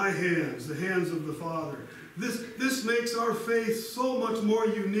my hands, the hands of the Father. This makes our faith so much more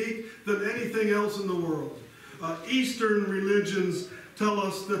unique than anything else in the world. Eastern religions tell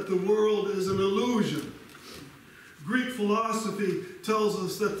us that the world is an illusion. Greek philosophy tells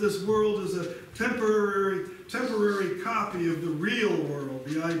us that this world is a temporary copy of the real world,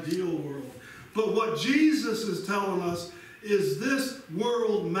 the ideal world. But what Jesus is telling us is this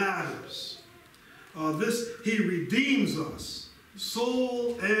world matters. He redeems us,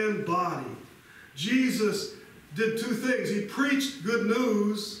 soul and body. Jesus did two things. He preached good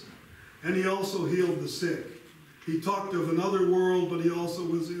news, and he also healed the sick. He talked of another world, but he also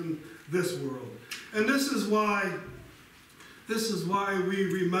was in this world. And this is why we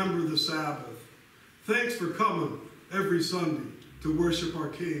remember the Sabbath. Thanks for coming every Sunday to worship our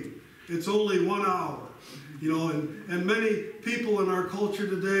King. It's only 1 hour, you know, and many people in our culture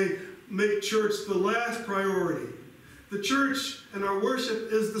today make church the last priority. The church and our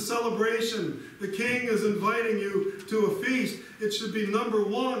worship is the celebration. The King is inviting you to a feast. It should be number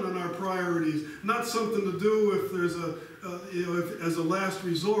one on our priorities, not something to do if there's as a last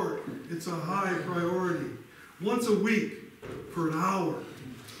resort. It's a high priority. Once a week for an hour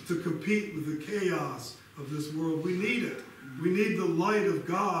to compete with the chaos of this world. We need it. We need the light of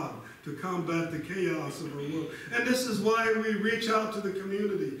God to combat the chaos of our world. And this is why we reach out to the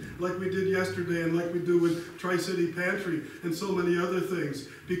community like we did yesterday and like we do with Tri-City Pantry and so many other things.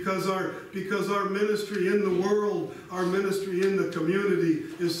 Because our ministry in the world, our ministry in the community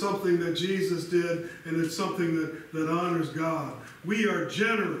is something that Jesus did, and it's something that honors God. We are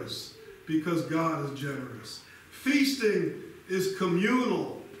generous because God is generous. Feasting is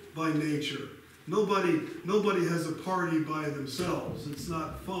communal by nature. Nobody has a party by themselves. It's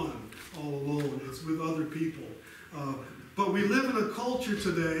not fun all alone. It's with other people. But we live in a culture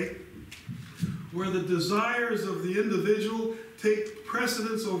today where the desires of the individual take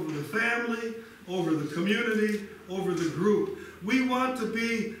precedence over the family, over the community, over the group. We want to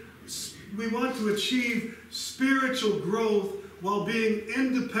achieve spiritual growth while being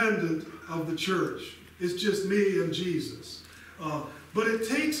independent of the church. It's just me and Jesus. But it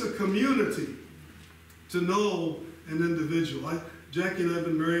takes a community to know an individual. Jackie and I have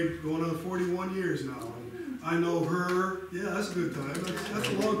been married going on 41 years now. And I know her. Yeah, that's a good time. That's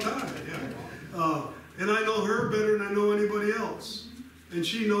a long time. Yeah. And I know her better than I know anybody else. And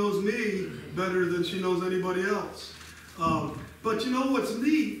she knows me better than she knows anybody else. But you know what's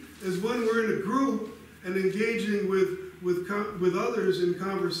neat is when we're in a group and engaging with others in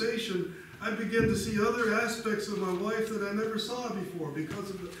conversation, I begin to see other aspects of my wife that I never saw before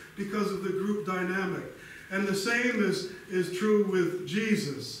because of the group dynamic. And the same is true with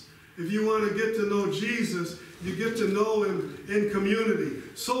Jesus. If you want to get to know Jesus, you get to know him in community.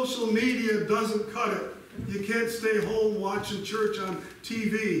 Social media doesn't cut it. You can't stay home watching church on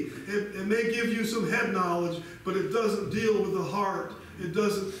TV. It may give you some head knowledge, but it doesn't deal with the heart. It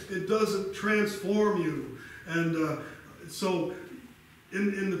doesn't transform you. And so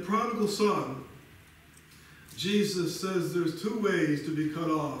in the Prodigal Son, Jesus says there's two ways to be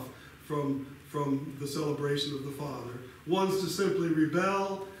cut off from the celebration of the Father. One's to simply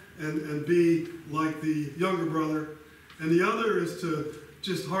rebel and be like the younger brother, and the other is to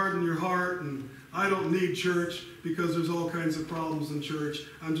just harden your heart and I don't need church because there's all kinds of problems in church.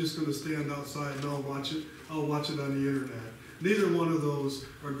 I'm just going to stand outside and I'll watch it. I'll watch it on the internet. Neither one of those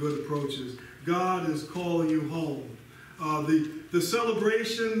are good approaches. God is calling you home. The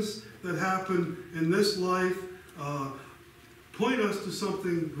celebrations that happen in this life point us to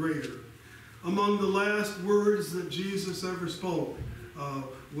something greater. Among the last words that Jesus ever spoke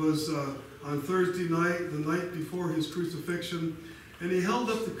was on Thursday night, the night before his crucifixion, and he held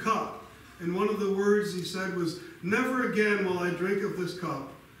up the cup. And one of the words he said was, "Never again will I drink of this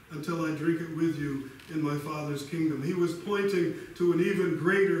cup until I drink it with you in my Father's kingdom." He was pointing to an even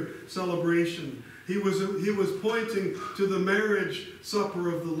greater celebration. He was pointing to the marriage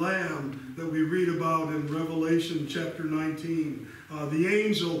supper of the Lamb that we read about in Revelation chapter 19. The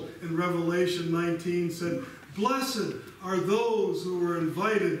angel in Revelation 19 said, "Blessed are those who are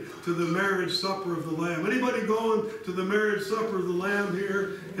invited to the marriage supper of the Lamb." Anybody going to the marriage supper of the Lamb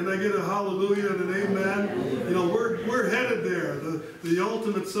here? Can I get a hallelujah and an amen? You know, we're headed there, the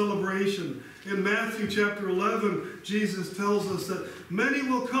ultimate celebration. In Matthew chapter 11, Jesus tells us that many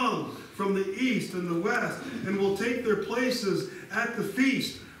will come from the east and the west and will take their places at the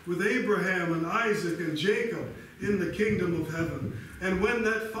feast with Abraham and Isaac and Jacob in the kingdom of heaven. And when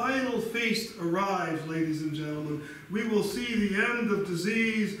that final feast arrives, ladies and gentlemen, we will see the end of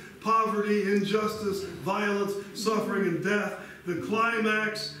disease, poverty, injustice, violence, suffering, and death. The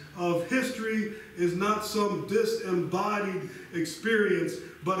climax of history is not some disembodied experience,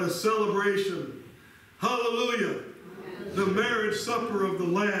 but a celebration. Hallelujah! The marriage supper of the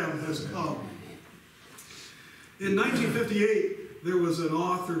Lamb has come. In 1958, there was an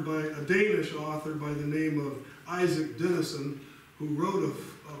author, a Danish author by the name of Isaac Dinesen, who wrote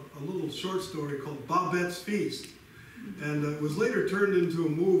a little short story called Babette's Feast. And it was later turned into a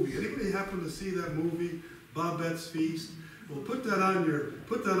movie. Anybody happen to see that movie, Babette's Feast? Well, put that on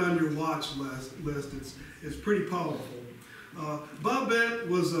your watch list. It's pretty powerful. Babette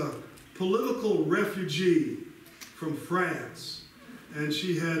was a political refugee from France, and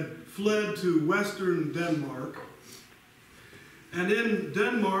she had fled to Western Denmark. And in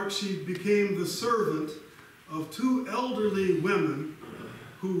Denmark, she became the servant of two elderly women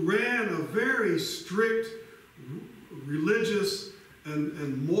who ran a very strict religious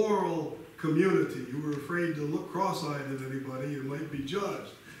and moral community. You were afraid to look cross-eyed at anybody, you might be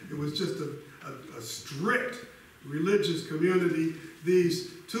judged. It was just a strict religious community. These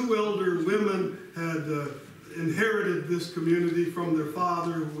two elder women had inherited this community from their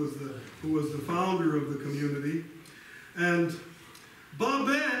father, who was the founder of the community. And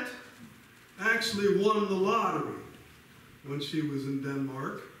Babette actually won the lottery when she was in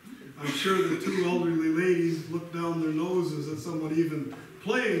Denmark. I'm sure the two elderly ladies looked down their noses at someone even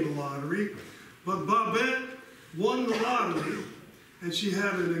playing the lottery. But Babette won the lottery, and she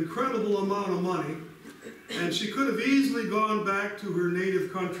had an incredible amount of money, and she could have easily gone back to her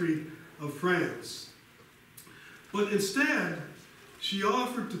native country of France. But instead, she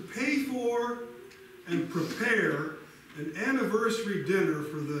offered to pay for and prepare an anniversary dinner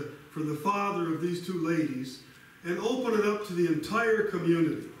for the father of these two ladies and open it up to the entire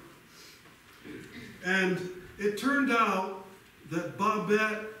community. And it turned out that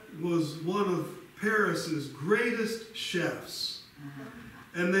Babette was one of Paris's greatest chefs.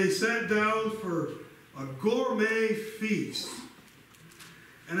 And they sat down for a gourmet feast.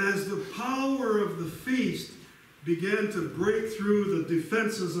 And as the power of the feast began to break through the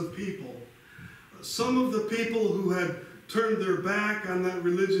defenses of people, some of the people who had turned their back on that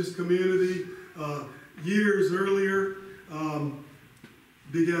religious community years earlier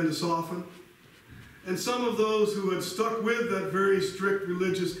began to soften. And some of those who had stuck with that very strict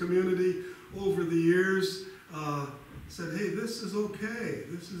religious community over the years said, hey, this is okay,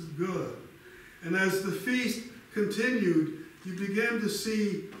 this is good. And as the feast continued, you began to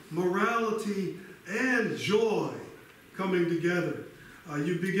see morality and joy coming together.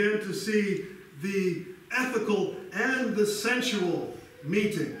 You began to see the ethical and the sensual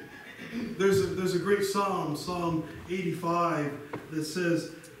meeting. There's a great psalm, Psalm 85, that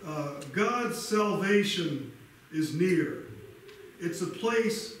says, God's salvation is near. It's a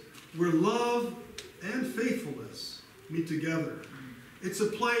place where love and faithfulness meet together. It's a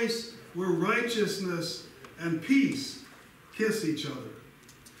place where righteousness and peace kiss each other.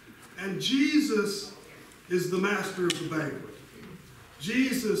 And Jesus is the master of the banquet.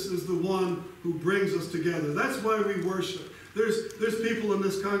 Jesus is the one who brings us together. That's why we worship. There's people in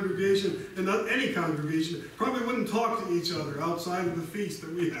this congregation, and not any congregation, probably wouldn't talk to each other outside of the feast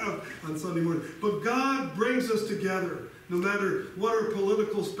that we have on Sunday morning. But God brings us together. No matter what our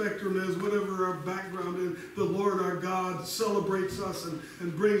political spectrum is, whatever our background is, the Lord our God celebrates us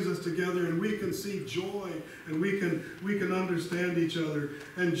and brings us together, and we can see joy, and we can understand each other.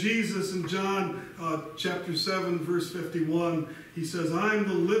 And Jesus in John chapter 7, verse 51, he says, I'm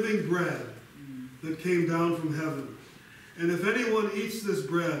the living bread that came down from heaven. And if anyone eats this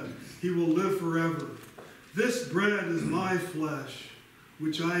bread, he will live forever. This bread is my flesh,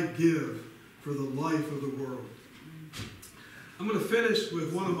 which I give for the life of the world. I'm going to finish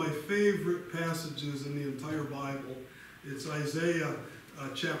with one of my favorite passages in the entire Bible. It's Isaiah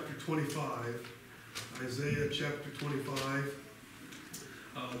chapter 25. Isaiah chapter 25.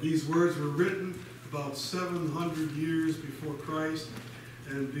 These words were written about 700 years before Christ.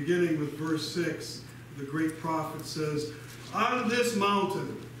 And beginning with verse 6, the great prophet says, on this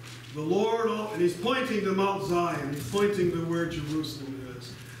mountain, the Lord, and he's pointing to Mount Zion. He's pointing to where Jerusalem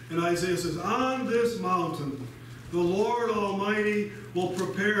is. And Isaiah says, on this mountain, the Lord Almighty will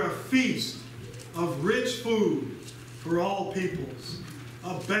prepare a feast of rich food for all peoples,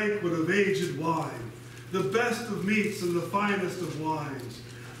 a banquet of aged wine, the best of meats and the finest of wines.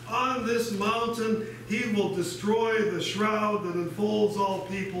 On this mountain he will destroy the shroud that enfolds all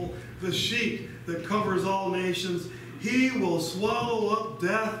people, the sheet that covers all nations. He will swallow up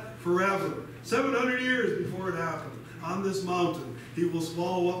death forever. 700 years before it happened. On this mountain he will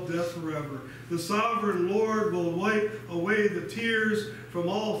swallow up death forever. The sovereign Lord will wipe away the tears from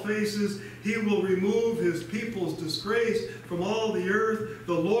all faces. He will remove his people's disgrace from all the earth.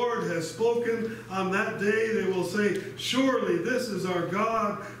 The Lord has spoken. On that day they will say, surely this is our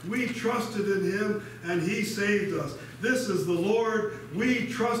God. We trusted in him and he saved us. This is the Lord. We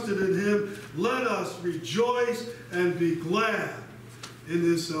trusted in him. Let us rejoice and be glad in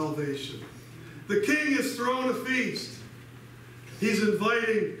his salvation. The king has thrown a feast. He's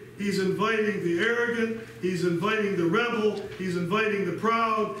inviting the arrogant, he's inviting the rebel, he's inviting the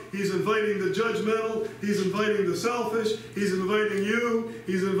proud, he's inviting the judgmental, he's inviting the selfish, he's inviting you,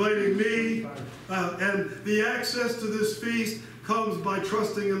 he's inviting me. And the access to this feast comes by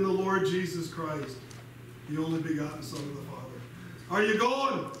trusting in the Lord Jesus Christ, the only begotten Son of the Father. Are you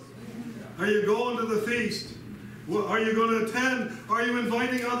going? Are you going to the feast? Are you going to attend? Are you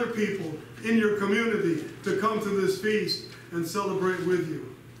inviting other people in your community to come to this feast and celebrate with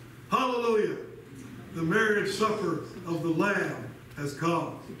you? Hallelujah. The marriage supper of the Lamb has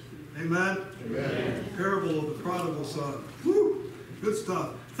come. Amen? Amen. Parable of the Prodigal Son. Woo! Good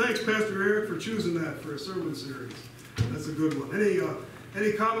stuff. Thanks, Pastor Eric, for choosing that for a sermon series. That's a good one.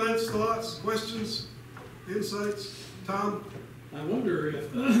 Any comments, thoughts, questions, insights? Tom? I wonder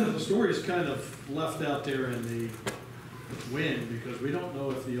if the story is kind of left out there in the wind because we don't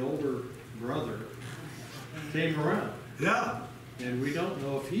know if the older brother came around. Yeah. And we don't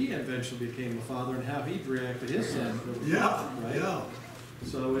know if he eventually became a father and how he reacted his son. Yeah, right? yeah.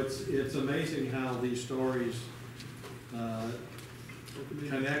 So it's amazing how these stories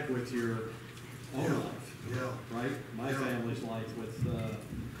connect with your own life. Yeah. Right? My family's life with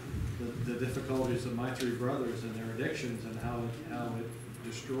the difficulties of my three brothers and their addictions and how it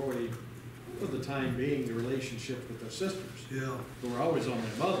destroyed, for the time being, the relationship with their sisters. Yeah. Who were always on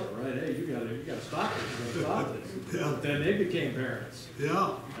their mother, right? Hey, you gotta stop this, you gotta stop this. Yeah. But then they became parents.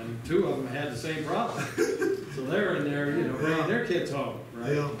 Yeah. And two of them had the same problem. So they're in there, bringing their kids home,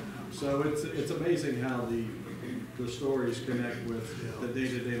 right? Yeah. So it's amazing how the stories connect with the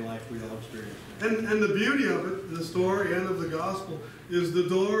day-to-day life we all experience. And the beauty of it, the story and of the gospel, is the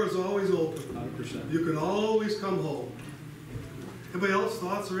door is always open. 100%. You can always come home. Anybody else,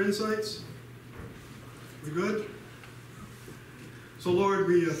 thoughts or insights? We good? So Lord,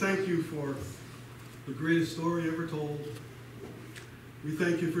 we thank you for the greatest story ever told. We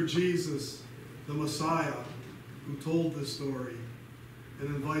thank you for Jesus, the Messiah, who told this story and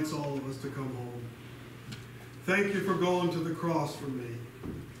invites all of us to come home. Thank you for going to the cross for me.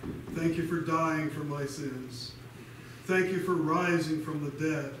 Thank you for dying for my sins. Thank you for rising from the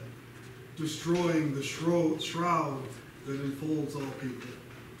dead, destroying the shroud that enfolds all people.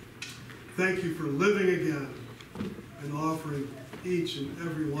 Thank you for living again and offering each and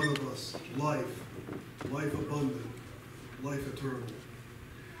every one of us life abundant, life eternal.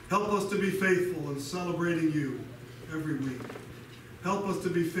 Help us to be faithful in celebrating you every week. Help us to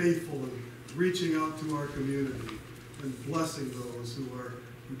be faithful in reaching out to our community and blessing those who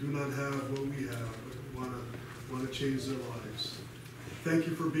do not have what we have but want to change their lives. Thank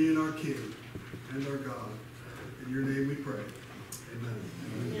you for being our King and our God. In your name we pray.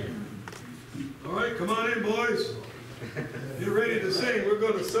 Amen. All right, come on in, boys. Get ready to sing. We're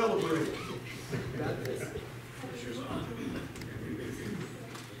going to celebrate.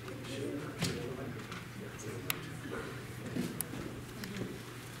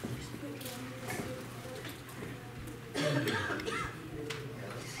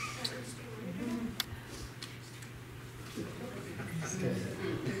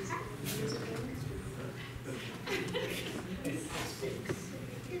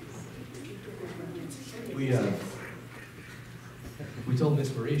 We told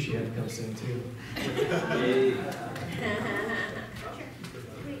Miss Marie she had to come sing too.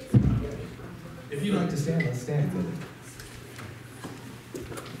 If you'd like to stand, let's stand for it.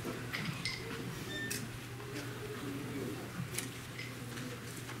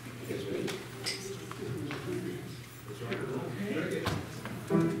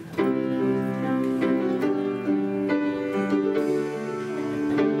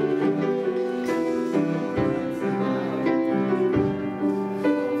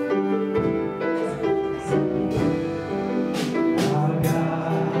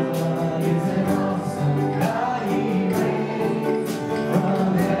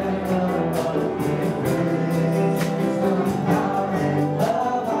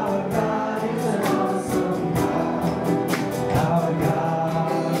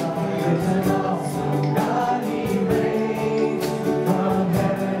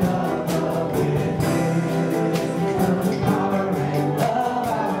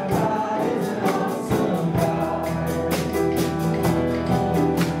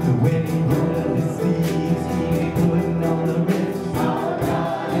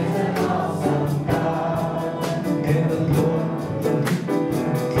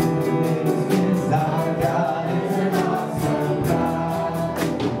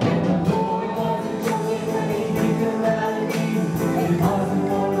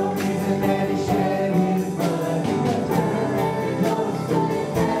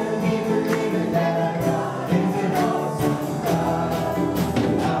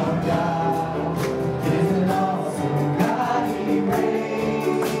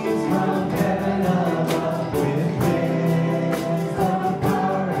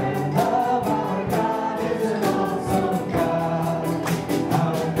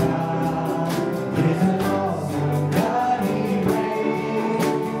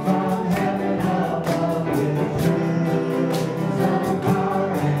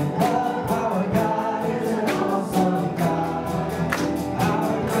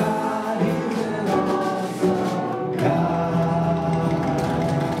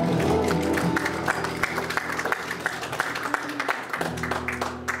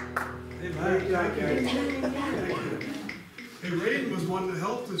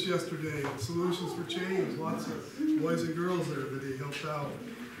 Yesterday at Solutions for Change, lots of boys and girls there that he helped out.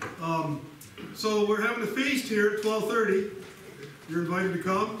 So we're having a feast here at 12:30. You're invited to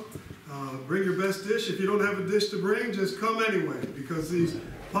come. Bring your best dish. If you don't have a dish to bring, just come anyway, because these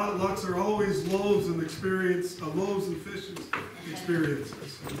potlucks are always loaves and fish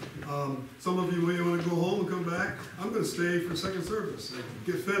experiences. Some of you may want to go home and come back. I'm going to stay for second service.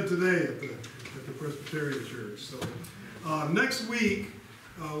 Get fed today at the Presbyterian Church. So next week,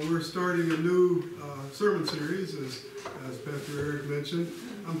 we're starting a new sermon series, as Pastor Eric mentioned.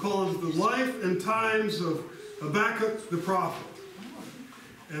 I'm calling it The Life and Times of Habakkuk the Prophet.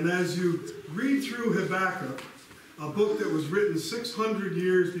 And as you read through Habakkuk, a book that was written 600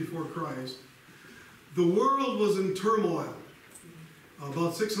 years before Christ, the world was in turmoil.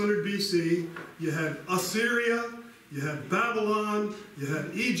 about 600 BC, you had Assyria, you had Babylon, you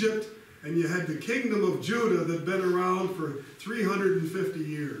had Egypt, and you had the kingdom of Judah that had been around for 350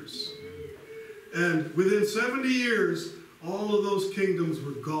 years. And within 70 years, all of those kingdoms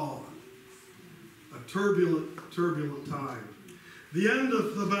were gone. A turbulent, turbulent time. The end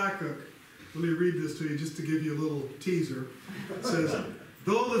of Habakkuk, let me read this to you just to give you a little teaser. It says,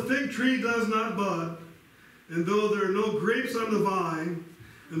 though the fig tree does not bud, and though there are no grapes on the vine,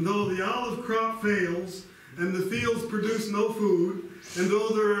 and though the olive crop fails, and the fields produce no food, and though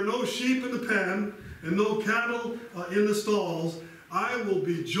there are no sheep in the pen, and no cattle in the stalls, I will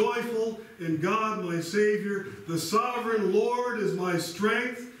be joyful in God my Savior. The sovereign Lord is my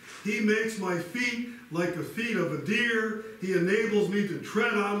strength. He makes my feet like the feet of a deer. He enables me to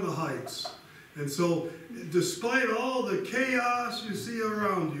tread on the heights. And so, despite all the chaos you see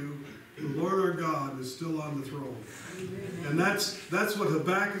around you, the Lord our God is still on the throne. And that's what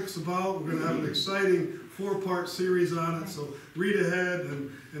Habakkuk's about. We're going to have an exciting 4-part series on it. So read ahead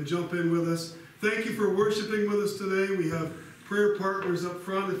and jump in with us. Thank you for worshiping with us today. We have prayer partners up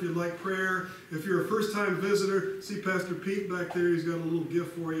front if you'd like prayer. If you're a first-time visitor, see Pastor Pete back there. He's got a little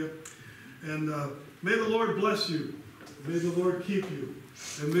gift for you. And may the Lord bless you. May the Lord keep you.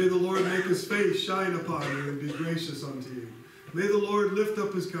 And may the Lord make his face shine upon you and be gracious unto you. May the Lord lift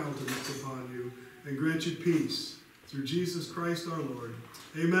up his countenance upon you and grant you peace through Jesus Christ our Lord.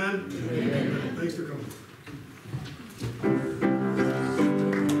 Amen. Amen. Thanks for coming.